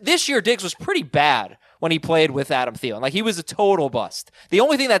 this year Diggs was pretty bad when he played with Adam Thielen. Like, he was a total bust. The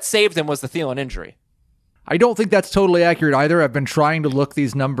only thing that saved him was the Thielen injury. I don't think that's totally accurate either. I've been trying to look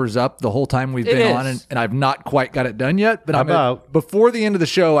these numbers up the whole time we've been on, and I've not quite got it done yet. But before the end of the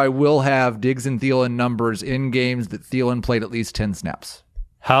show, I will have Diggs and Thielen numbers in games that Thielen played at least 10 snaps.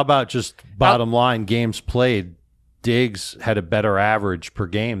 How about just bottom line, games played? Diggs had a better average per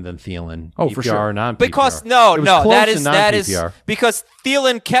game than Thielen. Oh, for sure. Non-PPR. Because that is because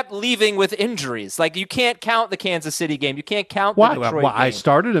Thielen kept leaving with injuries. Like, you can't count the Kansas City game. You can't count the Detroit game. I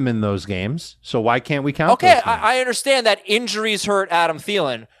started him in those games, so why can't we count? Okay, those games? I understand that injuries hurt Adam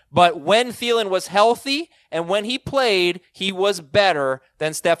Thielen, but when Thielen was healthy and when he played, he was better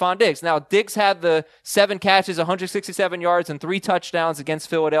than Stephon Diggs. Now, Diggs had the 7 catches, 167 yards, and 3 touchdowns against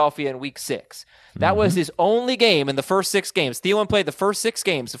Philadelphia in Week 6. That was his only game in the first 6 games. Thielen played the first 6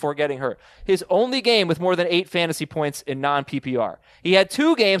 games before getting hurt. His only game with more than 8 fantasy points in non-PPR. He had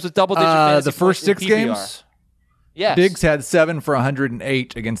 2 games with double-digit fantasy the first points 6 games? Yes. Diggs had 7 for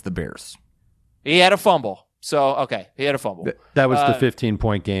 108 against the Bears. He had a fumble. So, okay, he had a fumble. That was the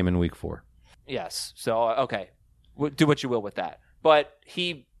 15-point game in Week 4. Yes. So, okay, do what you will with that. But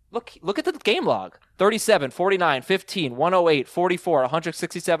he look at the game log: 37, 49, 15, 108, 44,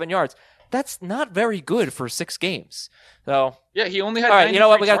 167 yards. That's not very good for 6 games. So yeah, he only had. All right, you know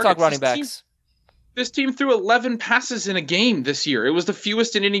what? We got to talk targets. running backs. This team threw 11 passes in a game this year. It was the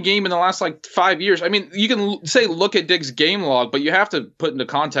fewest in any game in the last 5 years. I mean, you can say look at Diggs' game log, but you have to put into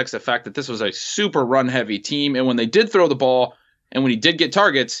context the fact that this was a super run-heavy team, and when they did throw the ball and when he did get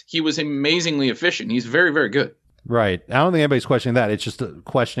targets, he was amazingly efficient. He's very, very good. Right. I don't think anybody's questioning that. It's just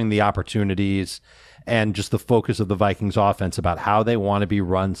questioning the opportunities and just the focus of the Vikings offense about how they want to be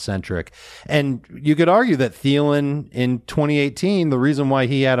run-centric. And you could argue that Thielen in 2018, the reason why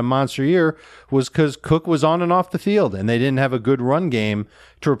he had a monster year was because Cook was on and off the field, and they didn't have a good run game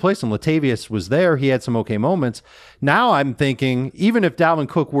to replace him. Latavius was there. He had some okay moments. Now I'm thinking, even if Dalvin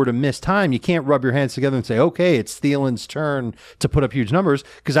Cook were to miss time, you can't rub your hands together and say, okay, it's Thielen's turn to put up huge numbers,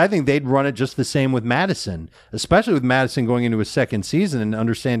 because I think they'd run it just the same with Madison, especially with Madison going into his second season and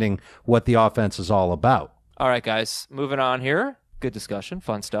understanding what the offense is all about. All right, guys, moving on here. Good discussion,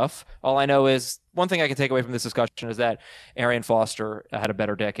 fun stuff. All I know is one thing I can take away from this discussion is that Arian Foster had a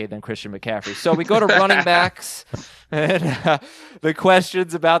better decade than Christian McCaffrey. So we go to running backs and the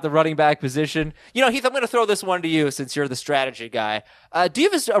questions about the running back position. You know, Heath, I'm going to throw this one to you since you're the strategy guy. Do you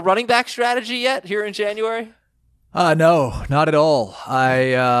have a running back strategy yet here in January? No, not at all.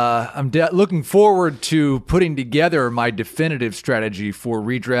 I'm looking forward to putting together my definitive strategy for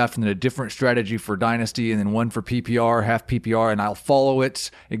redraft, and then a different strategy for dynasty, and then one for PPR, half PPR, and I'll follow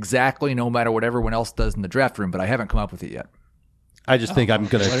it exactly no matter what everyone else does in the draft room, but I haven't come up with it yet. I just think I'm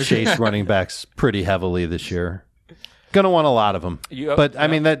going to chase running backs pretty heavily this year. Going to want a lot of them. But, I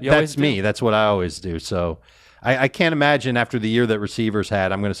mean, that's me. That's what I always do. So I can't imagine after the year that receivers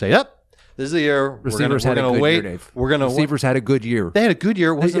had, I'm going to say, yep. This is the year receivers had a good year, Dave. Receivers had a good year. They had a good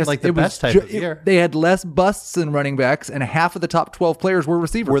year. It wasn't like the best type of year. They had less busts than running backs, and half of the top 12 players were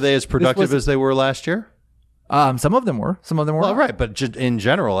receivers. Were they as productive as they were last year? Some of them were. Some of them were. Well, right, but in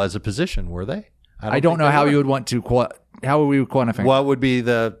general, as a position, were they? I don't know how you would want to how we would quantify. What would be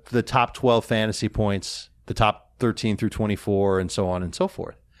the top 12 fantasy points, the top 13 through 24, and so on and so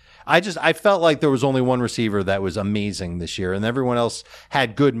forth? I felt like there was only one receiver that was amazing this year, and everyone else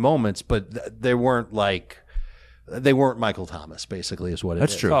had good moments, but they weren't Michael Thomas. Basically, is what it is.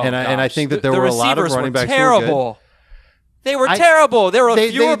 That's true. And I think that there the were a lot of running backs terrible. who were good. They were terrible. There were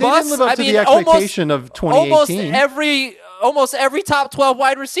fewer busts. They didn't live up to the expectation of 2018. Almost every top 12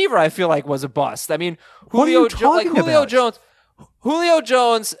 wide receiver, I feel like, was a bust. I mean, What are you talking about? Julio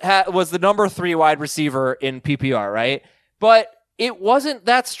Jones was the number 3 wide receiver in PPR, right? But it wasn't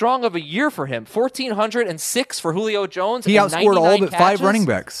that strong of a year for him. 1,406 for Julio Jones. He outscored all but 5 running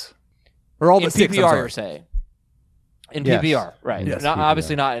backs, or all in but 6. PPR, you're saying. In Yes. PPR, right? Yes, Not, PPR.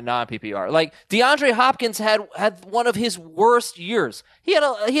 obviously not in non-PPR. Like DeAndre Hopkins had one of his worst years. He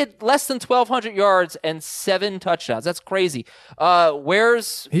had less than 1,200 yards and 7 touchdowns. That's crazy. He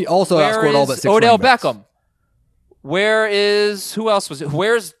also outscored all but 6 Odell running backs. Beckham? Who else was it?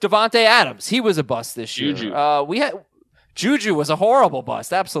 Where's Devontae Adams? He was a bust this year. Juju. Juju was a horrible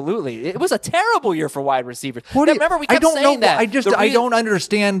bust. Absolutely, it was a terrible year for wide receivers. Remember, we I kept don't saying know. that. I don't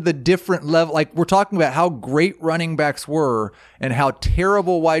understand the different level. Like, we're talking about how great running backs were and how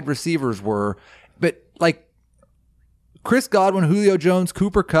terrible wide receivers were, but like Chris Godwin, Julio Jones,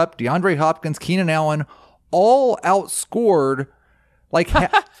 Cooper Kupp, DeAndre Hopkins, Keenan Allen, all outscored like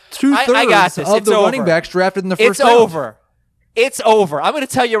 2/3 of the running backs drafted in the first round. It's over. I'm going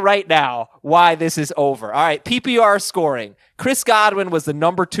to tell you right now why this is over. All right, PPR scoring. Chris Godwin was the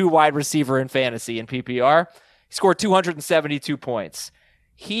number 2 wide receiver in fantasy in PPR. He scored 272 points.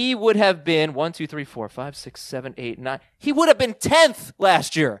 He would have been 1, 2, 3, 4, 5, 6, 7, 8, 9. He would have been 10th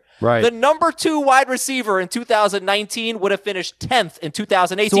last year. Right. The number 2 wide receiver in 2019 would have finished 10th in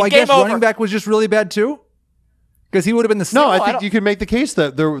 2018. So I Game guess over. running back was just really bad too? Because he would have been the No, I I think don't- you could make the case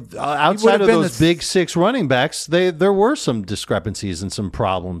that there, outside of been those big 6 running backs, there were some discrepancies and some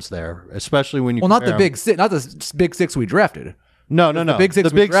problems there, especially when you not the compare big 6, not the big 6 we drafted. No. The big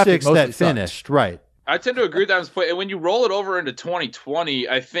 6 we drafted mostly that sucked. finished, right. I tend to agree with that point. And when you roll it over into 2020,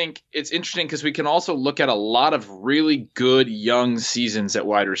 I think it's interesting because we can also look at a lot of really good young seasons at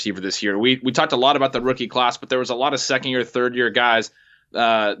wide receiver this year. We talked a lot about the rookie class, but there was a lot of second-year, third-year guys.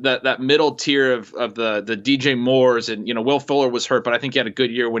 That middle tier of the DJ Moores, and Will Fuller was hurt, but I think he had a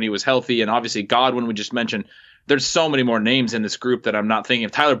good year when he was healthy. And obviously Godwin, we just mentioned. There's so many more names in this group that I'm not thinking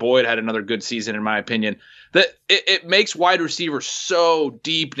of. Tyler Boyd had another good season, in my opinion. That it makes wide receiver so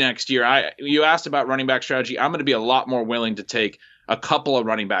deep next year. You asked about running back strategy. I'm going to be a lot more willing to take a couple of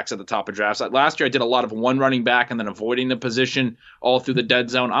running backs at the top of drafts. Like last year, I did a lot of one running back and then avoiding the position all through the dead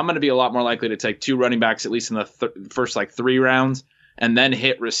zone. I'm going to be a lot more likely to take 2 running backs at least in the first 3 rounds, and then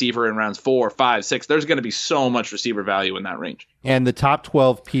hit receiver in rounds 4, 5, 6. There's going to be so much receiver value in that range. And the top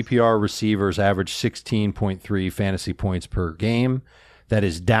 12 PPR receivers average 16.3 fantasy points per game. That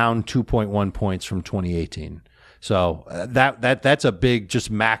is down 2.1 points from 2018. So that's a big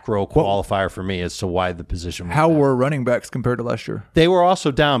just macro qualifier for me as to why the position was How down. were running backs compared to last year? They were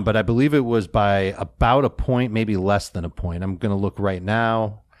also down, but I believe it was by about a point, maybe less than a point. I'm going to look right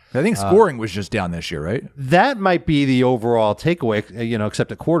now. I think scoring was just down this year, right? That might be the overall takeaway, except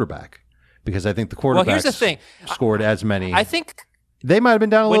at quarterback, because I think the quarterbacks here's the thing. scored as many. I think they might have been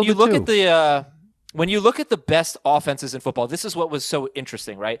down a when little you bit look too. at when you look at the best offenses in football, this is what was so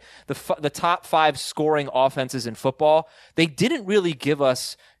interesting, right? The top 5 scoring offenses in football, they didn't really give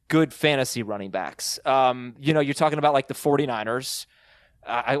us good fantasy running backs. You're talking about like the 49ers.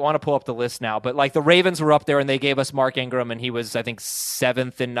 I want to pull up the list now, but like the Ravens were up there and they gave us Mark Ingram, and he was, I think,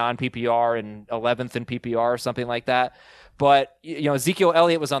 7th in non-PPR and 11th in PPR or something like that. But, Ezekiel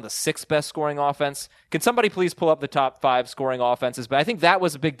Elliott was on the 6th best scoring offense. Can somebody please pull up the top 5 scoring offenses? But I think that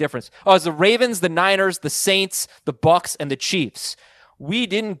was a big difference. Oh, it was the Ravens, the Niners, the Saints, the Bucks, and the Chiefs. We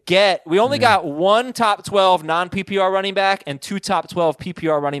only got 1 top 12 non-PPR running back and 2 top 12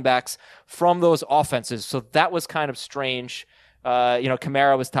 PPR running backs from those offenses. So that was kind of strange.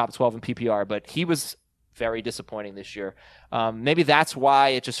 Kamara was top 12 in PPR, but he was very disappointing this year. Maybe that's why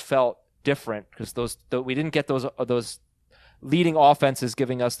it just felt different, because we didn't get those leading offenses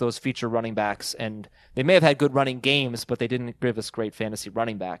giving us those feature running backs, and they may have had good running games, but they didn't give us great fantasy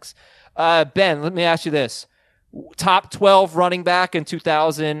running backs. Ben, let me ask you this. Top 12 running back in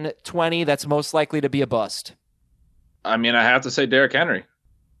 2020 that's most likely to be a bust. I mean, I have to say Derrick Henry.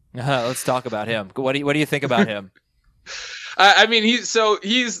 Let's talk about him. What do you think about him? I mean,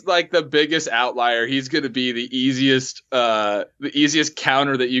 he's like the biggest outlier. He's going to be the easiest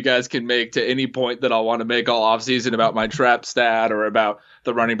counter that you guys can make to any point that I'll want to make all offseason about my trap stat or about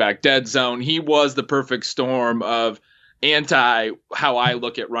the running back dead zone. He was the perfect storm of anti how I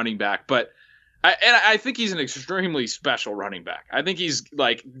look at running back, but I think he's an extremely special running back. I think he's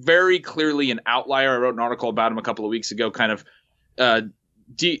like very clearly an outlier. I wrote an article about him a couple of weeks ago, kind of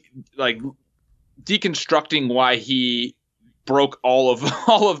deconstructing why he broke all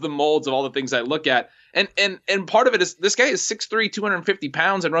of the molds of all the things I look at. And part of it is this guy is 6'3", 250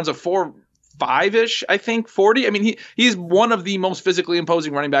 pounds and runs a 4.5-ish, I think, 40. I mean, he's one of the most physically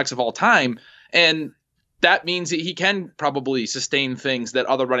imposing running backs of all time. And that means that he can probably sustain things that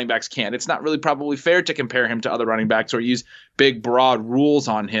other running backs can't. It's not really probably fair to compare him to other running backs or use big, broad rules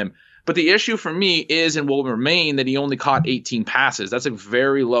on him. But the issue for me is and will remain that he only caught 18 passes. That's a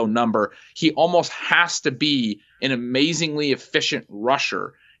very low number. He almost has to be an amazingly efficient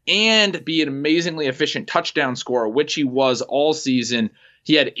rusher and be an amazingly efficient touchdown scorer, which he was all season.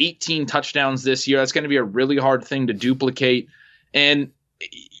 He had 18 touchdowns this year. That's going to be a really hard thing to duplicate. And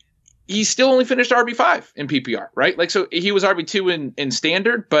he still only finished RB5 in PPR, right? Like, so he was RB2 in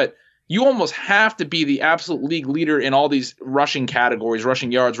standard, but you almost have to be the absolute league leader in all these rushing categories,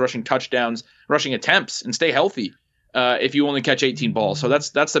 rushing yards, rushing touchdowns, rushing attempts, and stay healthy if you only catch 18 balls. So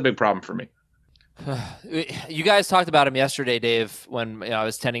that's the big problem for me. You guys talked about him yesterday, Dave, when I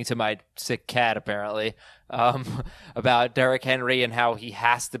was tending to my sick cat, apparently, about Derrick Henry and how he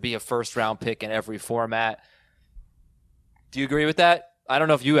has to be a first-round pick in every format. Do you agree with that? I don't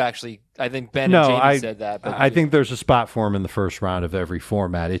know if you actually – I think Ben and Jamie said that. But I think there's a spot for him in the first round of every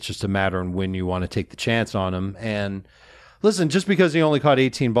format. It's just a matter of when you want to take the chance on him. And listen, just because he only caught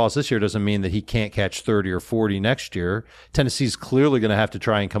 18 balls this year doesn't mean that he can't catch 30 or 40 next year. Tennessee's clearly going to have to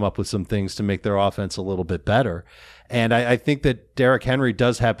try and come up with some things to make their offense a little bit better. And I think that Derrick Henry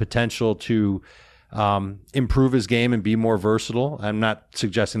does have potential to improve his game and be more versatile. I'm not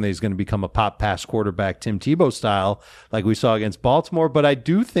suggesting that he's going to become a pop pass quarterback, Tim Tebow style, like we saw against Baltimore, but I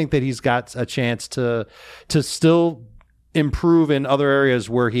do think that he's got a chance to still improve in other areas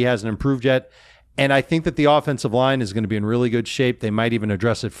where he hasn't improved yet. And I think that the offensive line is going to be in really good shape. They might even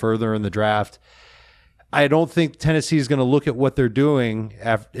address it further in the draft. I don't think Tennessee is going to look at what they're doing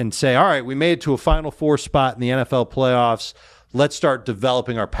and say, all right, we made it to a Final Four spot in the NFL playoffs. Let's start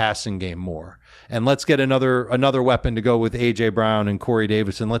developing our passing game more. And let's get another weapon to go with A.J. Brown and Corey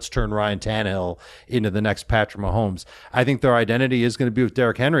Davis, and let's turn Ryan Tannehill into the next Patrick Mahomes. I think their identity is going to be with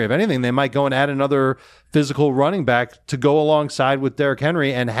Derrick Henry. If anything, they might go and add another physical running back to go alongside with Derrick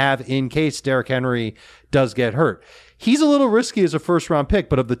Henry and have in case Derrick Henry does get hurt. He's a little risky as a first-round pick,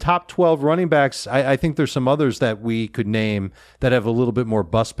 but of the top 12 running backs, I think there's some others that we could name that have a little bit more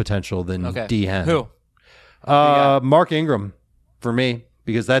bust potential than D. Hen. Who? Mark Ingram, for me.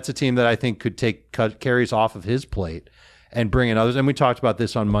 Because that's a team that I think could take carries off of his plate and bring in others. And we talked about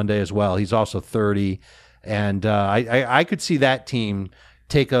this on Monday as well. He's also 30. And I could see that team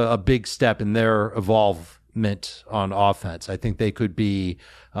take a big step in their evolvement on offense. I think they could be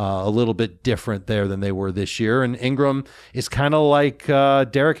a little bit different there than they were this year. And Ingram is kind of like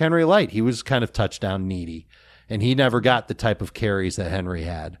Derrick Henry light. He was kind of touchdown needy. And he never got the type of carries that Henry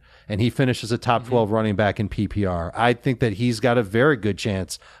had. And he finished as a top 12 running back in PPR. I think that he's got a very good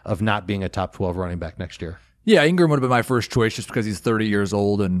chance of not being a top 12 running back next year. Yeah, Ingram would have been my first choice just because he's 30 years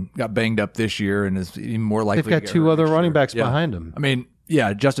old and got banged up this year and is even more likely They've got two other running backs behind him. I mean,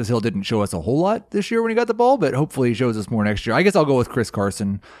 yeah, Justice Hill didn't show us a whole lot this year when he got the ball, but hopefully he shows us more next year. I guess I'll go with Chris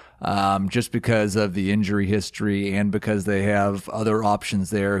Carson just because of the injury history and because they have other options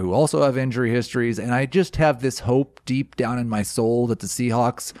there who also have injury histories. And I just have this hope deep down in my soul that the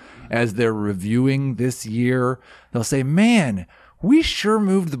Seahawks, as they're reviewing this year, they'll say, man, we sure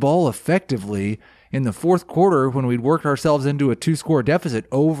moved the ball effectively in the fourth quarter when we'd worked ourselves into a 2-score deficit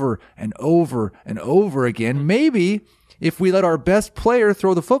over and over and over again. Maybe if we let our best player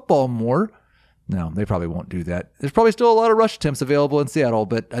throw the football more. No, they probably won't do that. There's probably still a lot of rush attempts available in Seattle,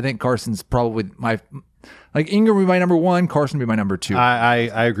 but I think Carson's probably Ingram would be my number one, Carson would be my number two.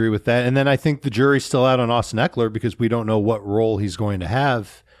 I agree with that. And then I think the jury's still out on Austin Eckler because we don't know what role he's going to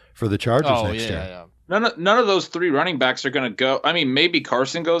have for the Chargers next year. Yeah. None of those three running backs are going to go. I mean, maybe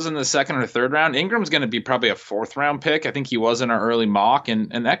Carson goes in the second or third round. Ingram's going to be probably a fourth-round pick. I think he was in our early mock,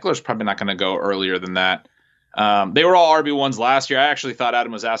 and Eckler's probably not going to go earlier than that. They were all RB1s last year. I actually thought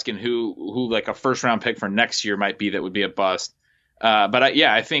Adam was asking who like a first-round pick for next year might be that would be a bust. But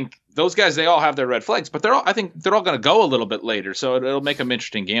I think those guys, they all have their red flags, but I think they're all going to go a little bit later, so it'll make them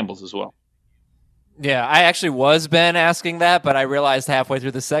interesting gambles as well. Yeah, I actually was, Ben, asking that, but I realized halfway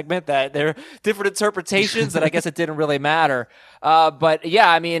through the segment that there are different interpretations, and I guess it didn't really matter. But yeah,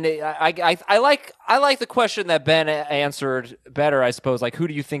 I mean, I like the question that Ben answered better, I suppose. Like, who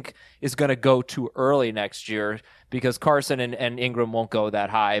do you think is going to go too early next year? Because Carson and Ingram won't go that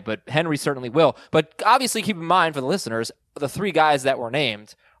high, but Henry certainly will. But obviously, keep in mind for the listeners, the three guys that were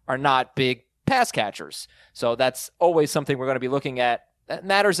named are not big pass catchers. So that's always something we're going to be looking at That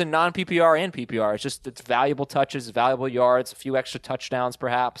matters in non-PPR and PPR. It's valuable touches, valuable yards, a few extra touchdowns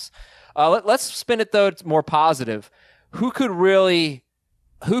perhaps. Let's spin it, though, more positive. Who could Dalvin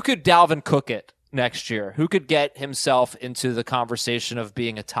Cook it next year? Who could get himself into the conversation of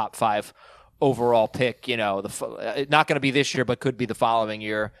being a top 5 overall pick? Not going to be this year, but could be the following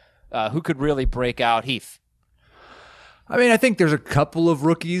year. Who could really break out? Heath? I mean, I think there's a couple of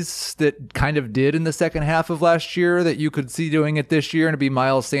rookies that kind of did in the second half of last year that you could see doing it this year, and it'd be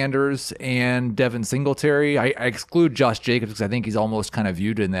Miles Sanders and Devin Singletary. I exclude Josh Jacobs because I think he's almost kind of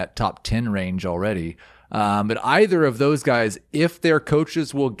viewed in that top 10 range already. But either of those guys, if their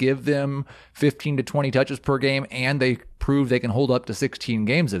coaches will give them 15 to 20 touches per game and they prove they can hold up to 16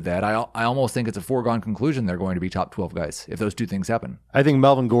 games of that, I almost think it's a foregone conclusion they're going to be top 12 guys if those two things happen. I think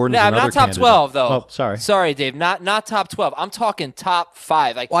Melvin Gordon's another not top candidate. 12, though. Oh, sorry. Sorry, Dave. Not top 12. I'm talking top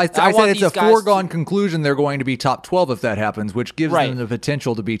 5. I said it's a foregone conclusion they're going to be top 12 if that happens, which gives them the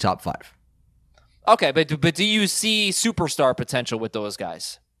potential to be top 5. Okay, but do you see superstar potential with those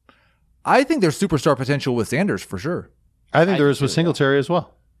guys? I think there's superstar potential with Sanders for sure. I think there is with Singletary as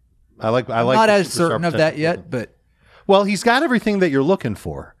well. I'm not as certain of that yet, but well, he's got everything that you're looking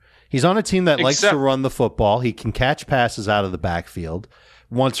for. He's on a team that likes to run the football. He can catch passes out of the backfield.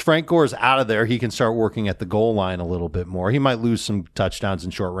 Once Frank Gore's out of there, he can start working at the goal line a little bit more. He might lose some touchdowns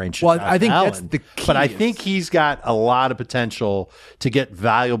in short range. Well, I think that's the key. But I think he's got a lot of potential to get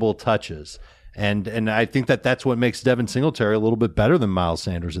valuable touches. And I think that's what makes Devin Singletary a little bit better than Miles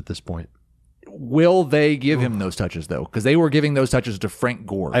Sanders at this point. Will they give him those touches, though? Because they were giving those touches to Frank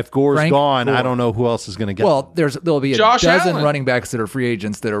Gore. If Gore's gone, I don't know who else is going to get them. Well, there'll be a Josh dozen Allen. running backs that are free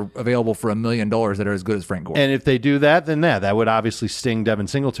agents that are available for $1 million that are as good as Frank Gore. And if they do that, then that would obviously sting Devin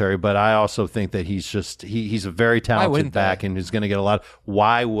Singletary. But I also think that he's a very talented back and is going to get a lot.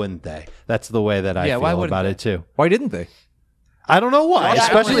 Why wouldn't they? That's the way that I feel about it, too. Why didn't they? I don't know why,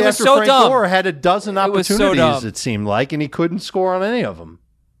 especially after Frank Gore had a dozen opportunities, it seemed like, and he couldn't score on any of them.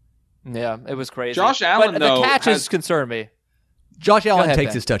 Yeah, it was crazy. Josh Allen, but though, the catches concern me. Josh Allen ahead, takes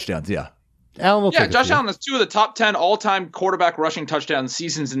Ben. his touchdowns, yeah. Josh Allen has 2 of the top 10 all-time quarterback rushing touchdown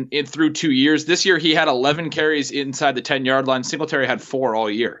seasons in through 2 years. This year, he had 11 carries inside the 10-yard line. Singletary had 4 all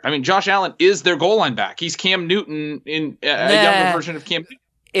year. I mean, Josh Allen is their goal line back. He's Cam Newton in a younger version of Cam Newton.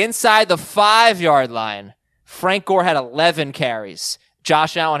 Inside the 5-yard line, Frank Gore had 11 carries.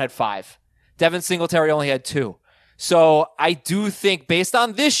 Josh Allen had 5. Devin Singletary only had 2. So I do think based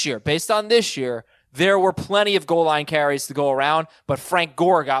on this year, there were plenty of goal line carries to go around, but Frank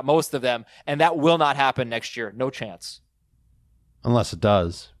Gore got most of them, and that will not happen next year. No chance. Unless it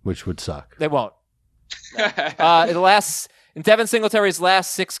does, which would suck. They won't. In Devin Singletary's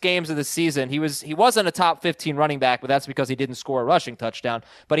last 6 games of the season, he wasn't a top 15 running back, but that's because he didn't score a rushing touchdown.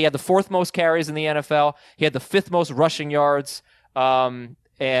 But he had the 4th most carries in the NFL. He had the 5th most rushing yards, and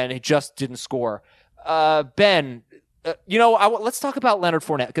he just didn't score. Ben, let's talk about Leonard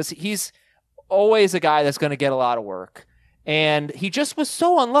Fournette because he's always a guy that's going to get a lot of work. And he just was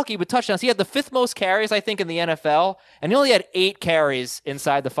so unlucky with touchdowns. He had the 5th most carries, I think, in the NFL, and he only had 8 carries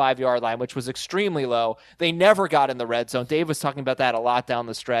inside the 5-yard line, which was extremely low. They never got in the red zone. Dave was talking about that a lot down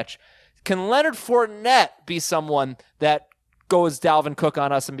the stretch. Can Leonard Fournette be someone that goes Dalvin Cook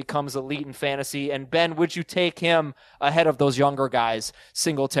on us and becomes elite in fantasy? And Ben, would you take him ahead of those younger guys,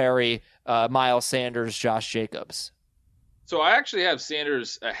 Singletary, Miles Sanders, Josh Jacobs? So I actually have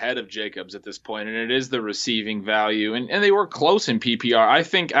Sanders ahead of Jacobs at this point, and it is the receiving value. And they were close in PPR. I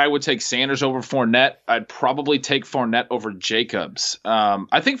think I would take Sanders over Fournette. I'd probably take Fournette over Jacobs.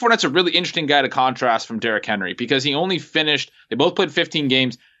 I think Fournette's a really interesting guy to contrast from Derrick Henry because he only finished – they both played 15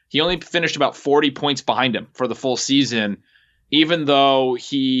 games. He only finished about 40 points behind him for the full season, even though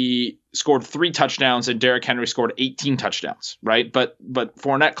he scored 3 touchdowns and Derrick Henry scored 18 touchdowns, right? But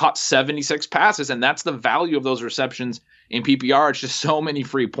Fournette caught 76 passes, and that's the value of those receptions in PPR. It's just so many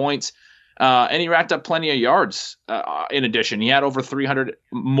free points. And he racked up plenty of yards in addition. He had over 300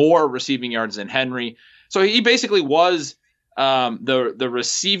 more receiving yards than Henry. So he basically was the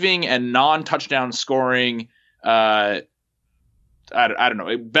receiving and non-touchdown scoring I don't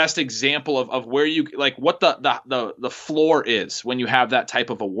know, best example of where you like what the floor is when you have that type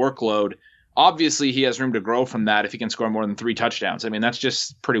of a workload. Obviously, he has room to grow from that if he can score more than 3 touchdowns. I mean, that's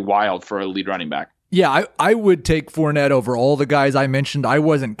just pretty wild for a lead running back. Yeah, I would take Fournette over all the guys I mentioned. I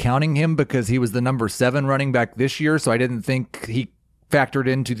wasn't counting him because he was the number 7 running back this year, so I didn't think he factored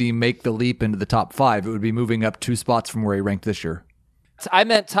into the make the leap into the top 5. It would be moving up 2 spots from where he ranked this year. I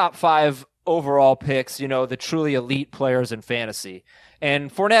meant top 5 overall picks, the truly elite players in fantasy.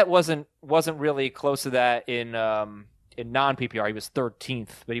 And Fournette wasn't really close to that in non-PPR. He was 13th,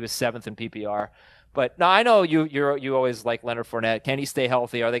 but he was 7th in PPR. But no, I know you always like Leonard Fournette. Can he stay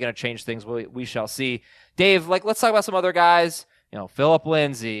healthy? Are they going to change things? We shall see. Dave, let's talk about some other guys. Phillip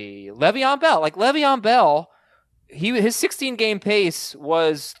Lindsay, Le'Veon Bell. Le'Veon Bell, his 16-game pace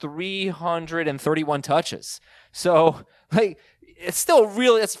was 331 touches. So it's still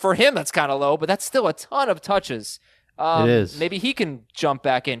it's for him that's kind of low, but that's still a ton of touches. It is. Maybe he can jump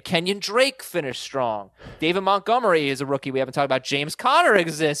back in. Kenyon Drake finished strong. David Montgomery is a rookie. We haven't talked about. James Conner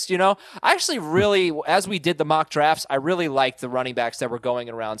exists. I actually really, as we did the mock drafts, I really liked the running backs that were going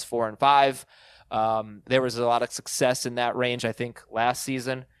in rounds 4 and 5. There was a lot of success in that range, I think, last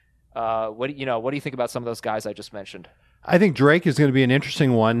season. What do you think about some of those guys I just mentioned? I think Drake is going to be an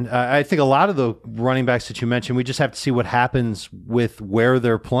interesting one. I think a lot of the running backs that you mentioned, we just have to see what happens with where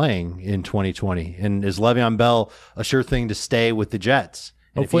they're playing in 2020. And is Le'Veon Bell a sure thing to stay with the Jets?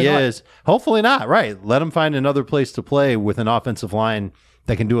 And Hopefully if he not. is, hopefully not. Right. Let him find another place to play with an offensive line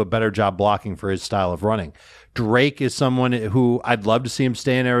that can do a better job blocking for his style of running. Drake is someone who I'd love to see him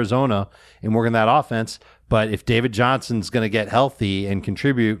stay in Arizona and work in that offense. But if David Johnson's going to get healthy and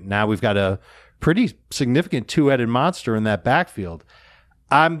contribute, now we've got a pretty significant two-headed monster in that backfield.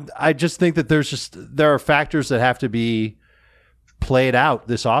 I just think that there are factors that have to be played out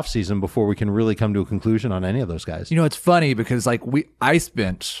this offseason before we can really come to a conclusion on any of those guys. It's funny because I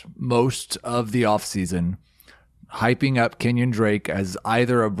spent most of the offseason hyping up Kenyon Drake as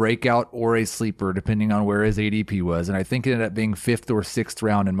either a breakout or a sleeper, depending on where his ADP was. And I think it ended up being 5th or 6th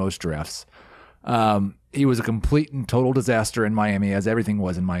round in most drafts. He was a complete and total disaster in Miami, as everything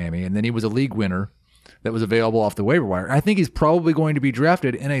was in Miami. And then he was a league winner that was available off the waiver wire. I think he's probably going to be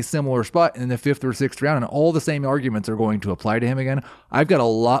drafted in a similar spot in the 5th or 6th round, and all the same arguments are going to apply to him again. I've got a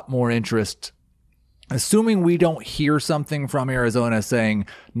lot more interest, assuming we don't hear something from Arizona saying,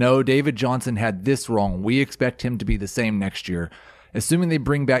 no, David Johnson had this wrong, we expect him to be the same next year. Assuming they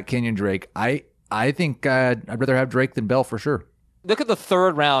bring back Kenyon Drake, I think I'd rather have Drake than Bell for sure. Look at the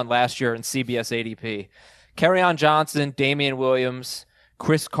 3rd round last year in CBS ADP. Kerryon Johnson, Damian Williams,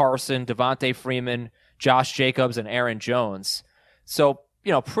 Chris Carson, Devontae Freeman, Josh Jacobs, and Aaron Jones. So,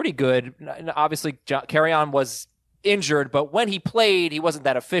 pretty good. Obviously, Kerryon was injured, but when he played, he wasn't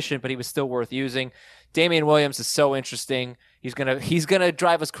that efficient, but he was still worth using. Damian Williams is so interesting. He's gonna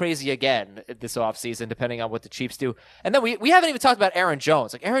drive us crazy again this offseason, depending on what the Chiefs do. And then we haven't even talked about Aaron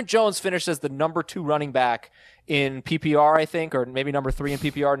Jones. Aaron Jones finished as the number 2 running back in PPR, I think, or maybe number 3 in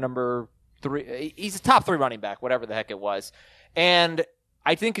PPR, number 3. He's a top 3 running back, whatever the heck it was. And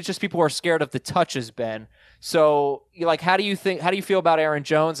I think it's just people are scared of the touches, Ben. So, how do you feel about Aaron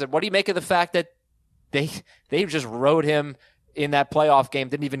Jones, and what do you make of the fact that they just rode him in that playoff game?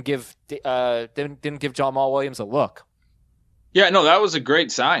 Didn't even give Jamal Williams a look. Yeah, no, that was a great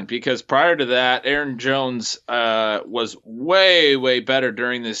sign because prior to that, Aaron Jones was way, way better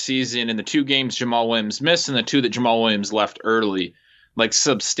during this season in the 2 games Jamal Williams missed and the 2 that Jamal Williams left early,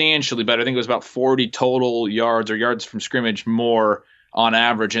 substantially better. I think it was about 40 total yards or yards from scrimmage more on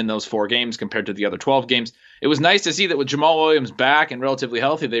average in those 4 games compared to the other 12 games. It was nice to see that with Jamal Williams back and relatively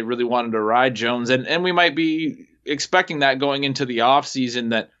healthy, they really wanted to ride Jones. And we might be expecting that going into the offseason,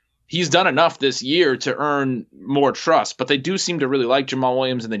 that he's done enough this year to earn more trust. But they do seem to really like Jamal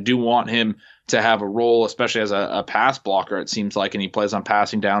Williams, and they do want him to have a role, especially as a pass blocker, it seems like, and he plays on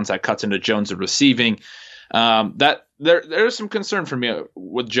passing downs. That cuts into Jones' receiving. That there's some concern for me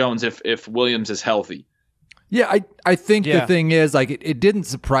with Jones if Williams is healthy. Yeah, I think the thing is, it didn't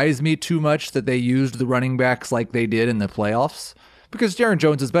surprise me too much that they used the running backs like they did in the playoffs, because Aaron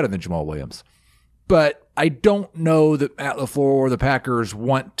Jones is better than Jamal Williams. But I don't know that Matt LaFleur or the Packers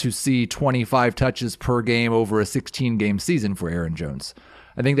want to see 25 touches per game over a 16-game season for Aaron Jones.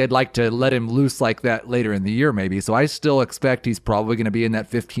 I think they'd like to let him loose like that later in the year maybe. So I still expect he's probably going to be in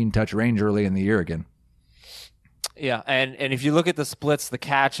that 15-touch range early in the year again. Yeah, and if you look at the splits, the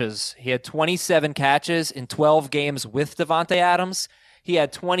catches, he had 27 catches in 12 games with Devontae Adams. He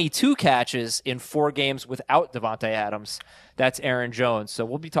had 22 catches in 4 games without Devontae Adams. That's Aaron Jones. So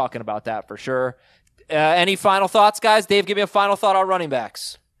we'll be talking about that for sure. Any final thoughts, guys? Dave, give me a final thought on running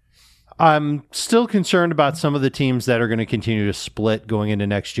backs. I'm still concerned about some of the teams that are going to continue to split going into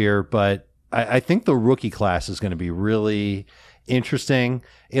next year, but I think the rookie class is going to be really interesting.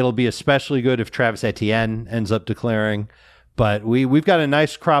 It'll be especially good if Travis Etienne ends up declaring, but we've got a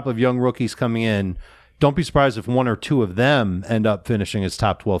nice crop of young rookies coming in. Don't be surprised if 1 or 2 of them end up finishing as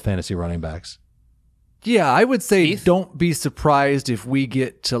top 12 fantasy running backs. Yeah, I would say Keith? Don't be surprised if we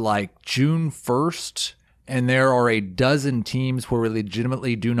get to June 1st and there are a dozen teams where we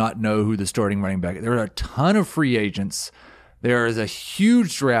legitimately do not know who the starting running back is. There are a ton of free agents. There is a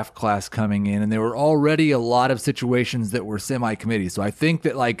huge draft class coming in, and there were already a lot of situations that were semi-committee. So I think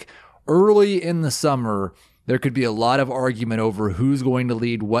that early in the summer, there could be a lot of argument over who's going to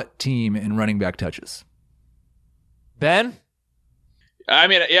lead what team in running back touches. Ben? I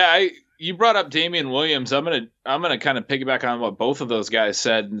mean, yeah, you brought up Damian Williams. I'm gonna kind of piggyback on what both of those guys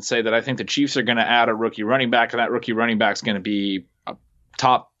said and say that I think the Chiefs are going to add a rookie running back, and that rookie running back is going to be a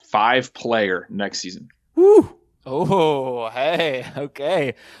top 5 player next season. Woo! Oh, hey,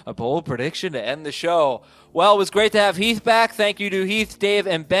 okay. A bold prediction to end the show. Well, it was great to have Heath back. Thank you to Heath, Dave,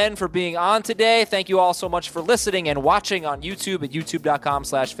 and Ben for being on today. Thank you all so much for listening and watching on YouTube at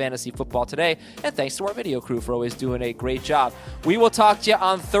youtube.com/fantasyfootballtoday. And thanks to our video crew for always doing a great job. We will talk to you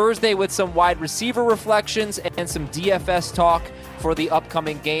on Thursday with some wide receiver reflections and some DFS talk for the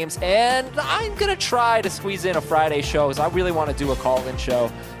upcoming games. And I'm going to try to squeeze in a Friday show because I really want to do a call-in show.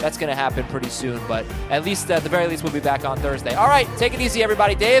 That's going to happen pretty soon, but at least at the very least we'll be back on Thursday. All right, take it easy,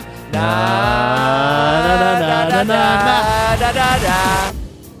 everybody. Dave?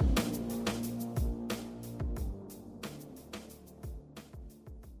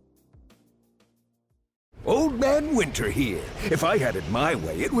 Old Man Winter here. If I had it my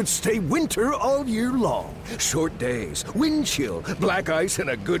way, it would stay winter all year long. Short days, wind chill, black ice, and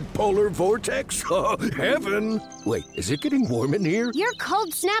a good polar vortex. Oh, heaven! Wait, is it getting warm in here? Your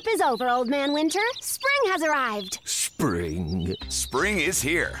cold snap is over, Old Man Winter. Spring has arrived. Spring. Spring is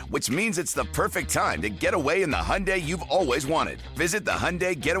here, which means it's the perfect time to get away in the Hyundai you've always wanted. Visit the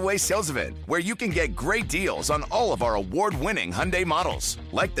Hyundai Getaway Sales Event, where you can get great deals on all of our award-winning Hyundai models,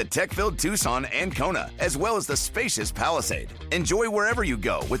 like the tech-filled Tucson and Kona, as well as the spacious Palisade. Enjoy wherever you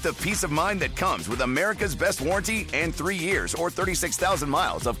go with the peace of mind that comes with America's best warranty and 3 years or 36,000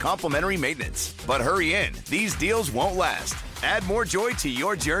 miles of complimentary maintenance. But hurry in, these deals won't last. Add more joy to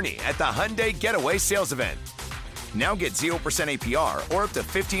your journey at the Hyundai Getaway Sales Event. Now get 0% APR or up to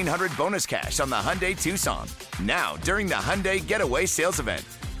 $1,500 bonus cash on the Hyundai Tucson. Now, during the Hyundai Getaway Sales Event.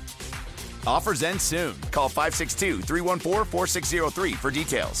 Offers end soon. Call 562-314-4603 for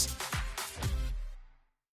details.